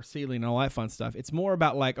floor or ceiling and all that fun stuff. It's more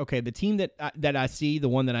about, like, okay, the team that I see, the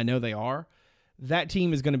one that I know they are, that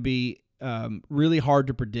team is going to be really hard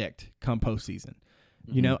to predict come postseason.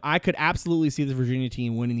 I could absolutely see the Virginia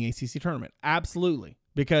team winning the ACC tournament. Absolutely.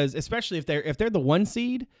 Because especially if they're the 1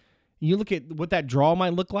 seed, you look at what that draw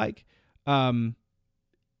might look like. But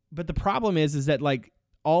the problem is that, like,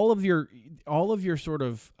 all of your sort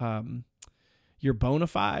of your bona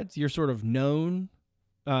fides, your sort of known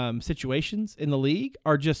situations in the league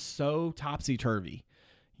are just so topsy-turvy,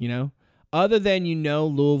 Other than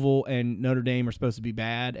Louisville and Notre Dame are supposed to be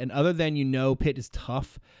bad, and other than Pitt is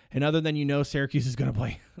tough, and other than Syracuse is going to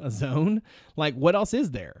play a zone, like, what else is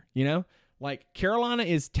there, Like, Carolina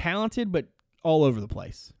is talented, but all over the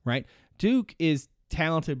place, right? Duke is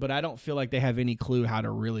talented, but I don't feel like they have any clue how to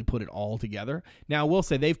really put it all together. Now, I will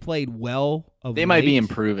say they've played well of They late. might be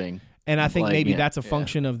improving. And I think maybe that's a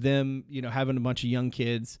function of them, having a bunch of young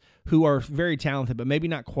kids who are very talented, but maybe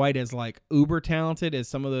not quite as, like, uber talented as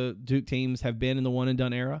some of the Duke teams have been in the one and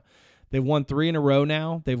done era. They've won 3 in a row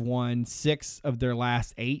now. They've won 6 of their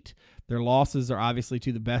last 8. Their losses are obviously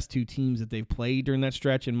to the best 2 teams that they've played during that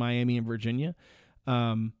stretch in Miami and Virginia.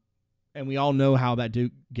 And we all know how that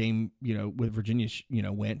Duke game, with Virginia,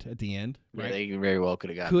 went at the end. Right? Yeah, they very well could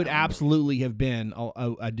have gotten. Could absolutely have been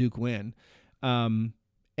a Duke win.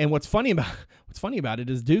 And what's funny about it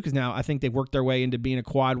is Duke is now, I think they've worked their way into being a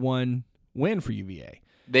quad 1 win for UVA.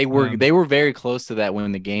 They were very close to that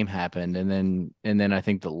when the game happened, and then I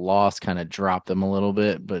think the loss kind of dropped them a little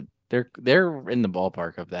bit, but they're in the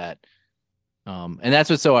ballpark of that. And that's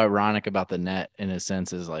what's so ironic about the net in a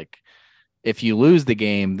sense is, like, if you lose the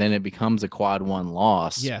game, then it becomes a quad 1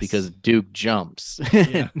 loss because Duke jumps.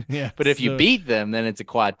 Yeah. But if you beat them, then it's a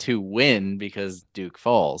quad 2 win because Duke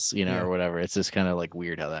falls, or whatever. It's just kind of like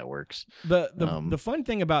weird how that works. The fun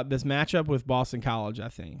thing about this matchup with Boston College, I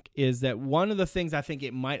think, is that one of the things I think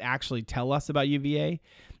it might actually tell us about UVA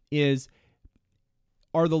is,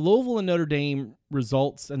 are the Louisville and Notre Dame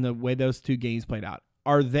results and the way those 2 games played out,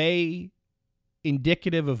 are they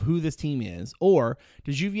indicative of who this team is, or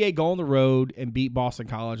does UVA go on the road and beat Boston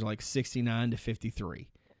College like 69-53,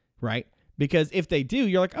 right? Because if they do,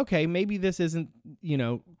 you're like, okay, maybe this isn't,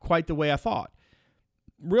 quite the way I thought.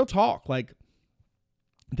 Real talk, like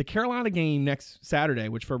the Carolina game next Saturday,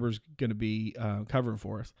 which Ferber's going to be covering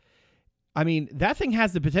for us. I mean, that thing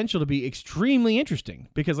has the potential to be extremely interesting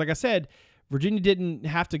because, like I said, Virginia didn't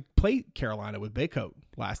have to play Carolina with Baycoat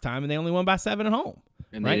last time, and they only won by 7 at home.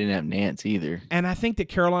 And they didn't have Nance either. And I think that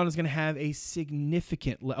Carolina's going to have a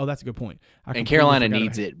significant – oh, that's a good point. And Carolina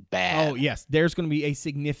needs it bad. Oh, yes. There's going to be a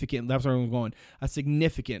significant – that's where I'm going – a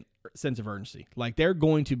significant sense of urgency. Like, they're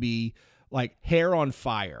going to be, like, hair on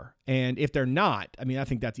fire. And if they're not, I mean, I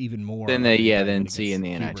think that's even more – then see in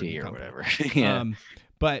the NIT or whatever.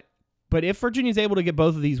 But if Virginia's able to get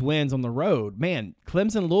both of these wins on the road, man,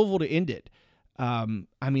 Clemson, Louisville to end it. I mean,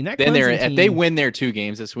 that then Clemson team, if they win their 2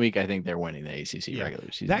 games this week, I think they're winning the ACC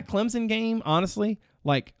regular season. That Clemson game, honestly,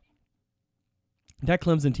 like that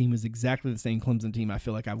Clemson team is exactly the same Clemson team I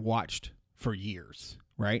feel like I've watched for years,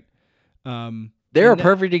 right? They're a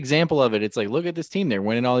perfect example of it. It's like, look at this team; they're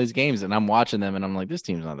winning all these games, and I'm watching them, and I'm like, this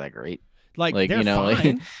team's not that great. Like they're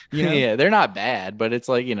fine. Yeah, they're not bad, but it's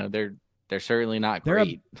like they're certainly not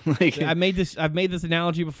great. I've made this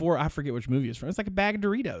analogy before. I forget which movie it's from. It's like a bag of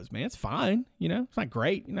Doritos, man. It's fine. It's not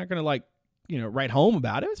great. You're not going to write home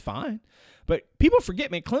about it. It's fine. But people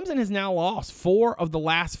forget, man, Clemson has now lost 4 of the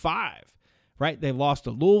last 5, right? They've lost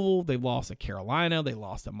to Louisville. They've lost to Carolina. They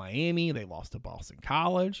lost to Miami. They lost to Boston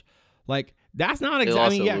College. Like, that's not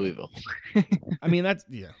exactly. Louisville. I mean, that's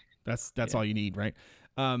all you need, right?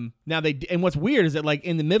 Now and what's weird is that like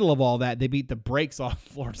in the middle of all that, they beat the brakes off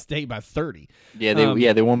Florida State by 30. Yeah,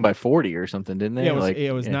 they won by 40 or something, didn't they? Yeah,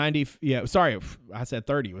 it was 90. Yeah, sorry, I said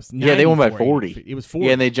 30. It was 90. Yeah, they won by 40. It was 40.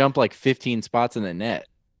 Yeah, and they jumped like 15 spots in the net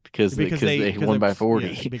because they won by 40.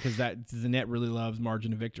 Yeah, because the net really loves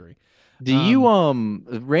margin of victory. Do you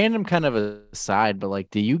random kind of aside, but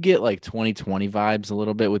like, do you get like 2020 vibes a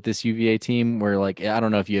little bit with this UVA team? Where like, I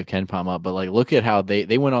don't know if you have KenPom up, but like, look at how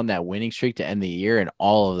they went on that winning streak to end the year, and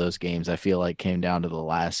all of those games I feel like came down to the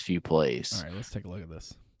last few plays. All right, let's take a look at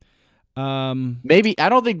this. Maybe I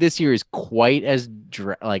don't think this year is quite as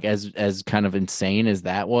as kind of insane as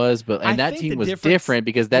that was, but that team was different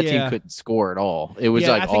because that team couldn't score at all. It was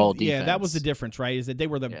all defense. Yeah, that was the difference, right? Is that they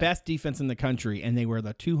were the best defense in the country, and they were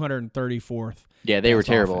the 234th. Yeah, they were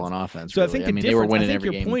terrible on offense. So really. I think the difference. They were winning I think every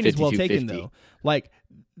your game point is well 52-50. taken, though. Like,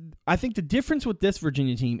 I think the difference with this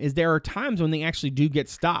Virginia team is there are times when they actually do get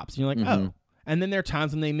stops, and you're like, oh. And then there are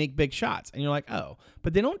times when they make big shots, and you're like, oh.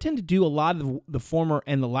 But they don't tend to do a lot of the former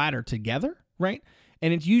and the latter together, right?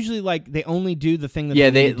 And it's usually like they only do the thing that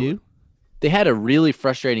they need to do. They had a really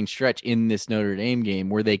frustrating stretch in this Notre Dame game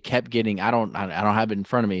where they kept getting. I don't have it in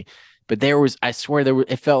front of me, but I swear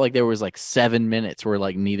it felt like there was like 7 minutes where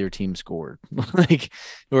like neither team scored, like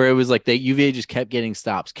where it was like UVA just kept getting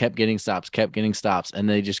stops, and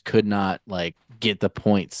they just could not like get the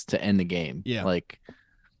points to end the game. Yeah, like.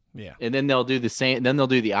 Yeah. And then they'll do the same. Then they'll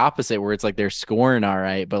do the opposite where it's like they're scoring all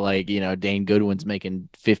right, but like, Dane Goodwin's making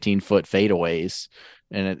 15-foot fadeaways,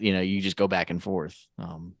 and you just go back and forth.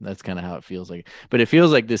 That's kind of how it feels like. But it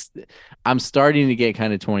feels like this. I'm starting to get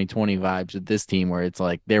kind of 2020 vibes with this team where it's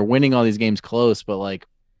like they're winning all these games close, but like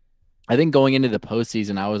I think going into the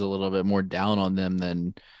postseason, I was a little bit more down on them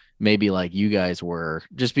than maybe like you guys were,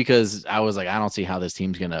 just because I was like, I don't see how this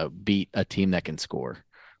team's gonna beat a team that can score.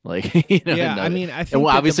 Like, I mean, I think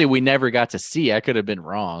obviously we never got to see. I could have been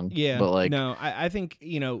wrong. Yeah, but like, no, I think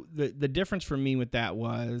the difference for me with that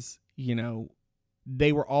was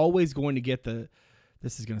they were always going to get the.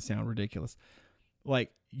 This is going to sound ridiculous.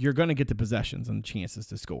 Like, you're going to get the possessions and chances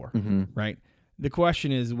to score, right? The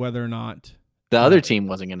question is whether or not the other team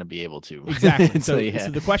wasn't going to be able to. Exactly. So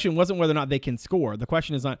the question wasn't whether or not they can score. The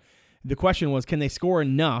question is not. The question was, can they score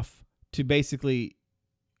enough to basically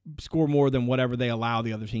score more than whatever they allow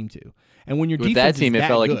the other team to. And when your with defense that team, is it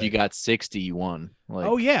felt like good, if you got 60, you won. Like,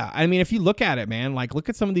 oh yeah, I mean, if you look at it, man, like look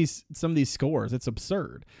at some of these scores. It's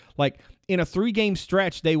absurd. Like in a 3-game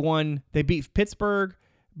stretch, they beat Pittsburgh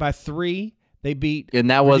by 3. They beat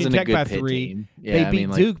and that wasn't Tech a good by Pitt 3. team. Yeah, they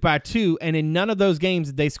beat Duke by 2, and in none of those games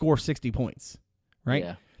did they score 60 points. Right?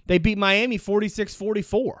 Yeah. They beat Miami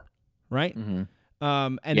 46-44. Right? Mm-hmm.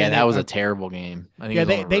 And that was a terrible game. I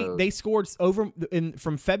think they scored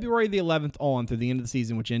from February the 11th on through the end of the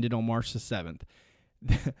season, which ended on March the 7th.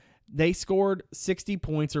 They scored 60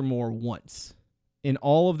 points or more once in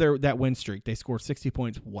all of that win streak. They scored 60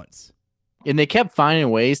 points once, and they kept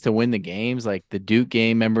finding ways to win the games. Like the Duke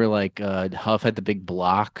game, remember, like Huff had the big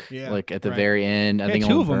block, like at the very end. I think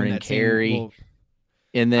two of them Vernon in that Carey. Well,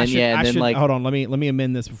 and then hold on. Let me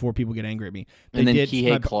amend this before people get angry at me. And then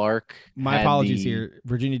Kihei Clark. My apologies here.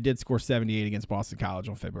 Virginia did score 78 against Boston College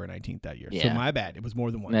on February 19th that year. Yeah. So my bad. It was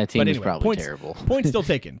more than one. That team was probably terrible. Points still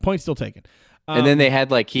taken. And then they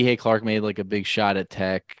had like Kihei Clark made like a big shot at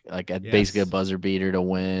Tech, like basically a buzzer beater to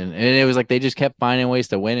win. And it was like they just kept finding ways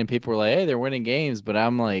to win, and people were like, "Hey, they're winning games." But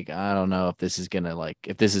I'm like, I don't know if this is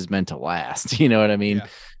if this is meant to last. You know what I mean? Yeah.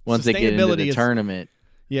 Once they get into the tournament.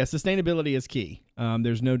 Yeah, sustainability is key.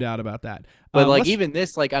 There's no doubt about that. But even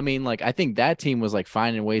this, I think that team was like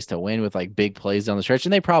finding ways to win with like big plays down the stretch,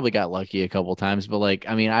 and they probably got lucky a couple times. But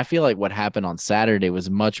I feel like what happened on Saturday was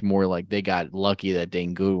much more like they got lucky that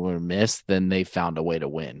Dane Goodwin missed than they found a way to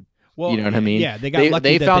win. Well, you know what I mean? Yeah, they got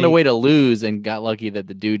lucky. They found a way to lose and got lucky that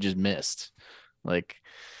the dude just missed. Like,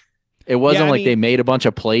 it wasn't they made a bunch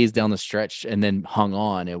of plays down the stretch and then hung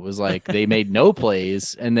on. It was like they made no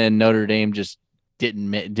plays, and then Notre Dame just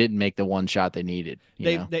didn't make the one shot they needed.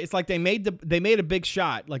 It's like they made a big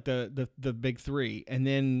shot, like the big 3, and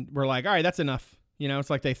then we're like, all right, that's enough. It's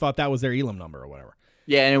like they thought that was their Elam number or whatever.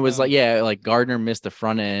 Yeah, and it was like Gardner missed the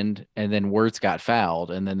front end, and then Wirtz got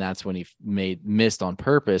fouled, and then that's when he missed on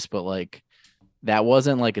purpose. But like that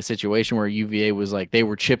wasn't like a situation where UVA was like they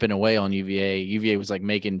were chipping away on UVA. UVA was like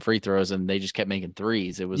making free throws, and they just kept making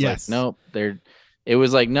threes. It was like nope, It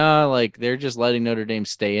was like, no, like they're just letting Notre Dame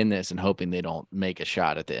stay in this and hoping they don't make a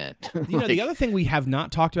shot at the end. The other thing we have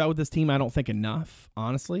not talked about with this team, I don't think enough,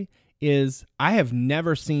 honestly, is I have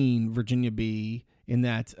never seen Virginia be in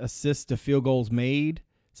that assist to field goals made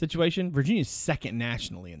situation. Virginia's second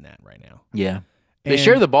nationally in that right now. Yeah. They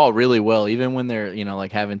share the ball really well, even when they're,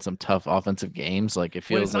 like having some tough offensive games. Like it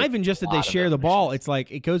feels well, it's not even just that they share the ball. It's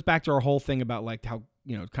like it goes back to our whole thing about like how,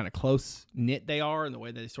 kind of close knit they are and the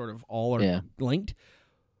way they sort of all are linked.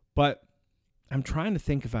 But I'm trying to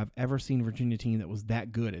think if I've ever seen a Virginia team that was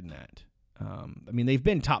that good in that. I mean, they've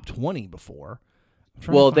been top 20 before.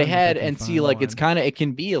 Well, they had, and see, like it's kind of, it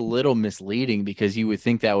can be a little misleading because you would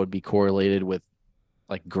think that would be correlated with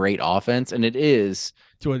like great offense, and it is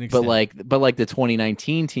to an extent. But like the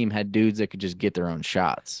 2019 team had dudes that could just get their own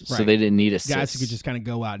shots, right. So they didn't need assists. Guys who could just kind of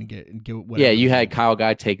go out and get whatever. Yeah, you had Kyle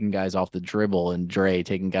Guy taking guys off the dribble and Dre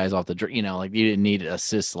taking guys off the dribble. Like you didn't need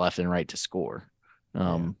assists left and right to score.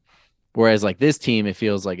 Whereas like this team, it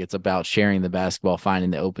feels like it's about sharing the basketball,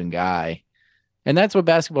 finding the open guy, and that's what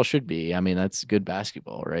basketball should be. I mean, that's good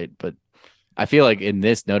basketball, right? But I feel like in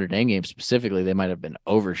this Notre Dame game specifically, they might have been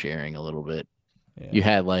oversharing a little bit. Yeah. You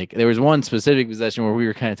had there was one specific possession where we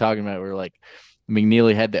were kind of talking about where like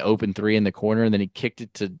McNeely had the open three in the corner and then he kicked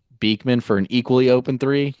it to Beekman for an equally open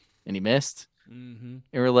three and he missed. Mm-hmm.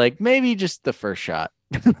 And we're like, maybe just the first shot.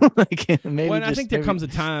 Maybe. Well, and I think there comes a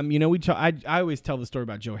time, I always tell the story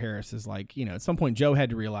about Joe Harris is like, at some point Joe had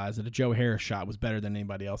to realize that a Joe Harris shot was better than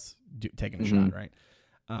anybody else taking a shot, right?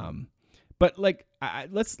 But like,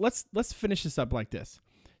 let's finish this up like this.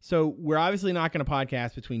 So we're obviously not going to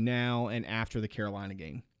podcast between now and after the Carolina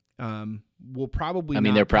game. We'll probably.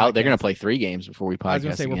 They're going to play 3 games before we podcast. I was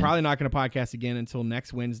going to say we're probably not going to podcast again until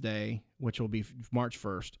next Wednesday, which will be March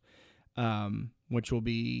 1st, which will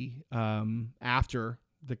be after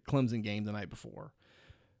the Clemson game the night before.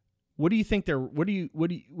 What do you think their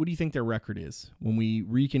their record is when we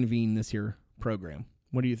reconvene this here program?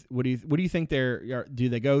 What do you think do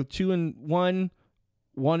they go 2-1?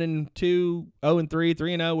 1-2, 0-3,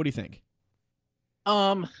 3-0. What do you think?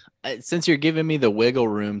 Since you're giving me the wiggle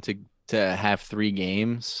room to have 3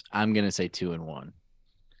 games, I'm gonna say 2-1.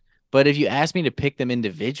 But if you ask me to pick them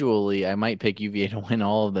individually, I might pick UVA to win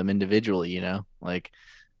all of them individually. But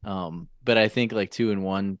I think like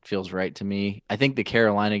 2-1 feels right to me. I think the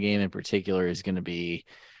Carolina game in particular is gonna be.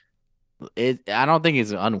 I don't think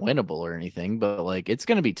it's unwinnable or anything, but like it's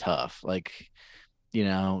gonna be tough.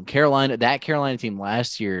 That Carolina team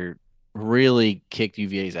last year really kicked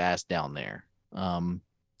UVA's ass down there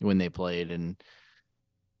when they played. And,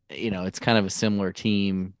 it's kind of a similar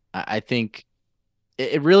team. I think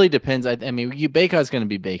it really depends. Baycott's going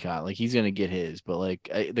to be Baycott. Like, he's going to get his. But, like,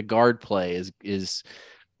 the guard play is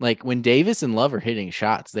like when Davis and Love are hitting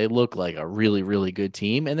shots, they look like a really, really good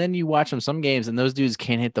team. And then you watch them some games, and those dudes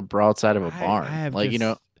can't hit the broadside of a barn.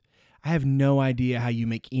 I have no idea how you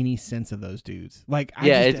make any sense of those dudes. Like,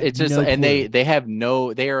 it's just, and they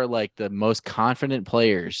are like the most confident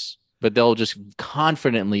players, but they'll just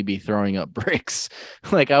confidently be throwing up bricks.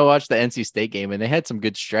 Like I watched the NC State game and they had some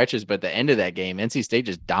good stretches, but at the end of that game, NC State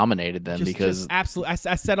just dominated them because absolutely.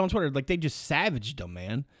 I said on Twitter, like they just savaged them,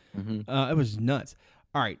 man. Mm-hmm. It was nuts.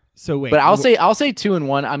 All right, so wait. But I'll say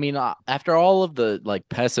 2-1. I mean, after all of the like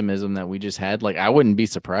pessimism that we just had, like I wouldn't be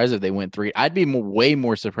surprised if they went 3. I'd be way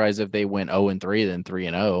more surprised if they went 0-3 than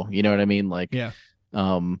 3-0. You know what I mean? Like, yeah.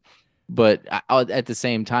 But at the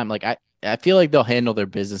same time, like I feel like they'll handle their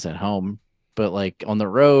business at home, but like on the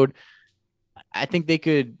road, I think they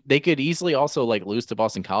could easily also like lose to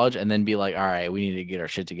Boston College and then be like, all right, we need to get our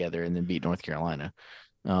shit together and then beat North Carolina.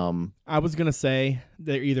 I was gonna say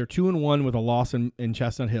they're either 2-1 with a loss in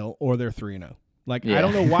Chestnut Hill, or they're 3-0. Like, yeah. I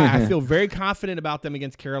don't know why. I feel very confident about them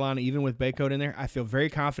against Carolina, even with Baycott in there. I feel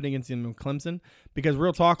very confident against them with Clemson because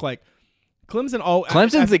real talk, like Clemson.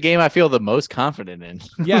 Clemson's the game I feel the most confident in.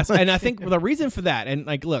 Yes, and I think the reason for that, and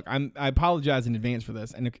like, look, I apologize in advance for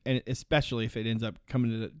this, and especially if it ends up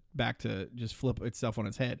coming back to just flip itself on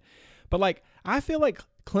its head. But like, I feel like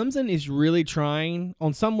Clemson is really trying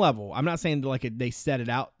on some level. I'm not saying like they set it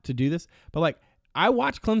out to do this, but like I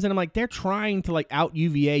watch Clemson, I'm like, they're trying to like out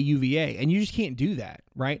UVA, and you just can't do that,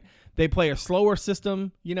 right? They play a slower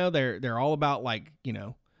system, they're all about like,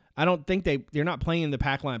 I don't think they're not playing the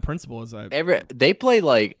pack line principle as they play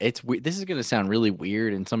like this is going to sound really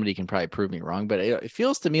weird and somebody can probably prove me wrong, but it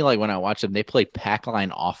feels to me like when I watch them, they play pack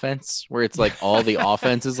line offense where it's like all the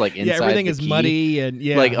offenses like inside everything is key, muddy and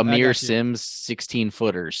like Amir Sims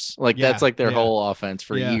 16-footers. Like that's like their whole offense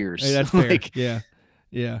for years. Hey, that's fair. Yeah.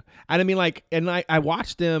 Yeah. And I mean, like, and I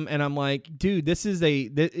watched them and I'm like, dude, this is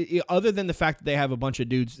other than the fact that they have a bunch of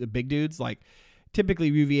dudes, big dudes, like typically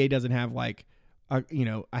UVA doesn't have like,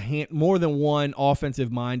 more than one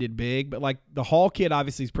offensive minded big, but like the Hall kid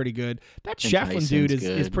obviously is pretty good. That Shefflin dude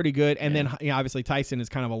is pretty good. And then obviously Tyson is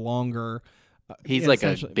kind of a longer, he's like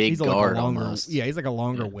a big guard almost. Yeah. He's like a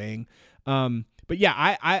longer wing. But But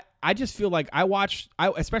yeah, I just feel like I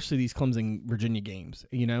especially these Clemson Virginia games.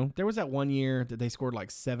 You know, there was that one year that they scored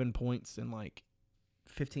like 7 points in like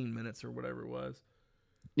 15 minutes or whatever it was.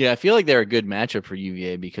 Yeah, I feel like they're a good matchup for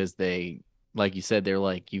UVA because they, like you said, they're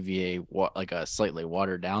like UVA, like a slightly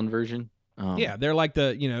watered down version. Yeah, they're like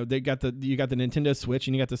you got the Nintendo Switch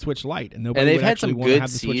and you got the Switch Lite, and nobody and they've would had actually some want to good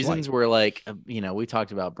have the Switch seasons Lite. where, like, we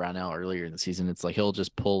talked about Brownell earlier in the season. It's like he'll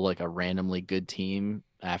just pull like a randomly good team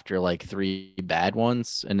after like 3 bad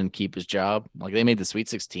ones and then keep his job. Like they made the Sweet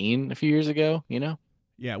 16 a few years ago, Yeah,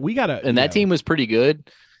 and that team was pretty good.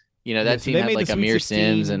 That so team they had made like the Sweet Amir 16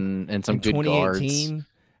 Sims and some in good guards. 2018.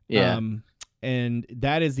 Yeah. And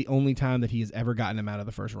that is the only time that he has ever gotten them out of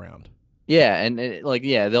the first round. Yeah, and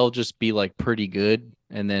they'll just be like pretty good,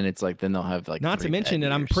 and then it's like then they'll have like not to mention,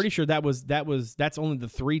 and I'm years. pretty sure that's only the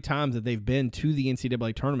 3 times that they've been to the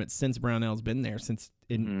NCAA tournament since Brownell's been there since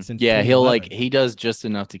yeah, he'll he does just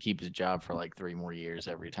enough to keep his job for like 3 more years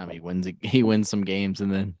every time he wins some games,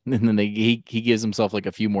 and then he gives himself like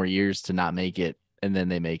a few more years to not make it, and then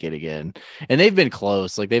they make it again, and they've been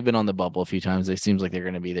close. Like they've been on the bubble a few times. It seems like they're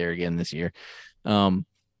going to be there again this year.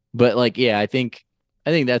 But like I think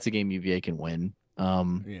that's a game UVA can win.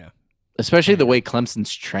 Especially the way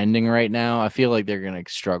Clemson's trending right now. I feel like they're going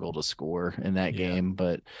to struggle to score in that game,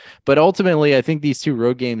 but ultimately I think these 2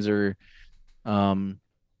 road games are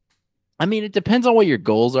I mean, it depends on what your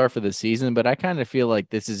goals are for the season, but I kind of feel like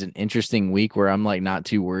this is an interesting week where I'm like not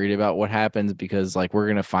too worried about what happens because like we're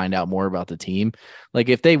going to find out more about the team. Like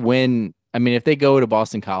if they win, I mean, if they go to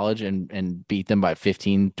Boston College and beat them by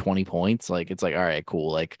 15, 20 points, like it's like, all right,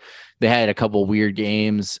 cool. Like they had a couple weird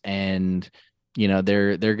games and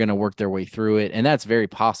they're going to work their way through it. And that's very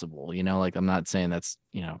possible, like I'm not saying that's,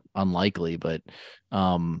 unlikely, but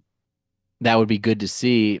that would be good to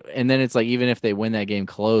see. And then it's like, even if they win that game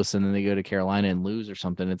close and then they go to Carolina and lose or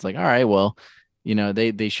something, it's like, all right, well,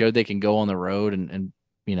 they showed they can go on the road and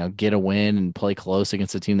get a win and play close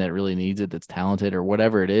against a team that really needs it, that's talented or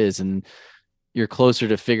whatever it is. And you're closer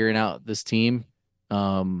to figuring out this team.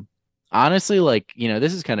 Honestly, like,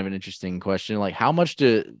 this is kind of an interesting question. Like, how much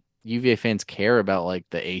do UVA fans care about like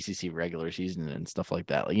the ACC regular season and stuff like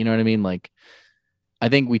that? Like, you know what I mean? Like, I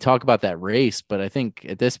think we talk about that race, but I think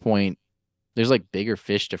at this point, there's like bigger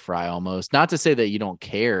fish to fry almost. Not to say that you don't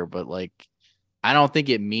care, but like, I don't think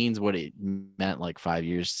it means what it meant like 5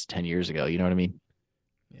 years, 10 years ago. You know what I mean?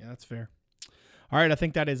 Yeah, that's fair. All right. I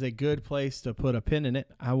think that is a good place to put a pin in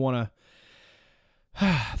it. I want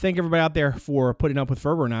to thank everybody out there for putting up with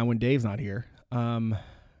Ferber and I when Dave's not here. Don't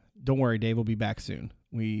worry, Dave will be back soon.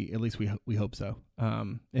 We hope so.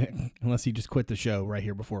 Unless he just quit the show right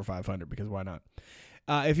here before 500, because why not?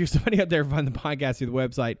 If you're somebody out there finding the podcast through the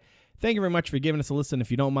website, thank you very much for giving us a listen. If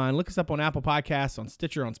you don't mind, look us up on Apple Podcasts, on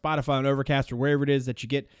Stitcher, on Spotify, on Overcast, or wherever it is that you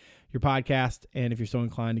get your podcast. And if you're so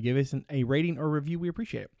inclined to give us a rating or review, we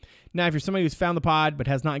appreciate it. Now, if you're somebody who's found the pod but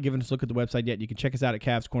has not given us a look at the website yet, you can check us out at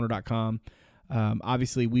CavsCorner.com.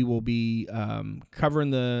 Obviously, we will be covering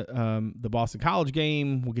the Boston College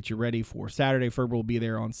game. We'll get you ready for Saturday. Ferber will be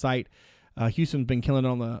there on site. Houston's been killing it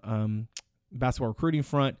on the basketball recruiting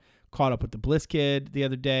front. Caught up with the Bliss kid the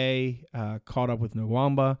other day. Caught up with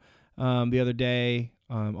Nwamba the other day.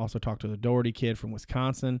 Also talked to the Doherty kid from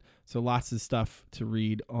Wisconsin. So lots of stuff to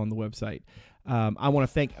read on the website. I want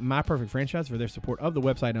to thank My Perfect Franchise for their support of the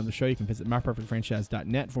website and of the show. You can visit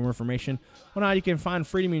myperfectfranchise.net for more information on how you can find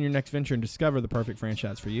freedom in your next venture and discover the perfect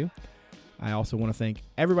franchise for you. I also want to thank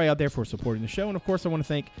everybody out there for supporting the show. And, of course, I want to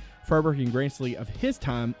thank Ferber and graciously of his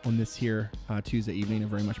time on this here Tuesday evening. I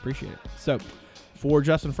very much appreciate it. So, for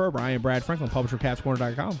Justin Ferber, I am Brad Franklin, publisher of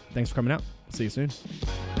CavsCorner.com. Thanks for coming out. See you soon.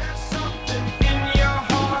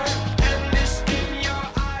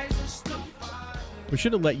 We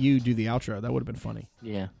should have let you do the outro. That would have been funny.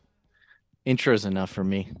 Yeah. Intro's enough for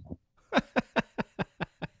me.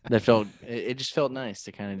 It just felt nice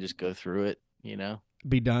to kind of just go through it,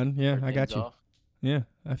 Be done. Yeah, I got you. Off. Yeah,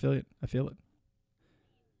 I feel it.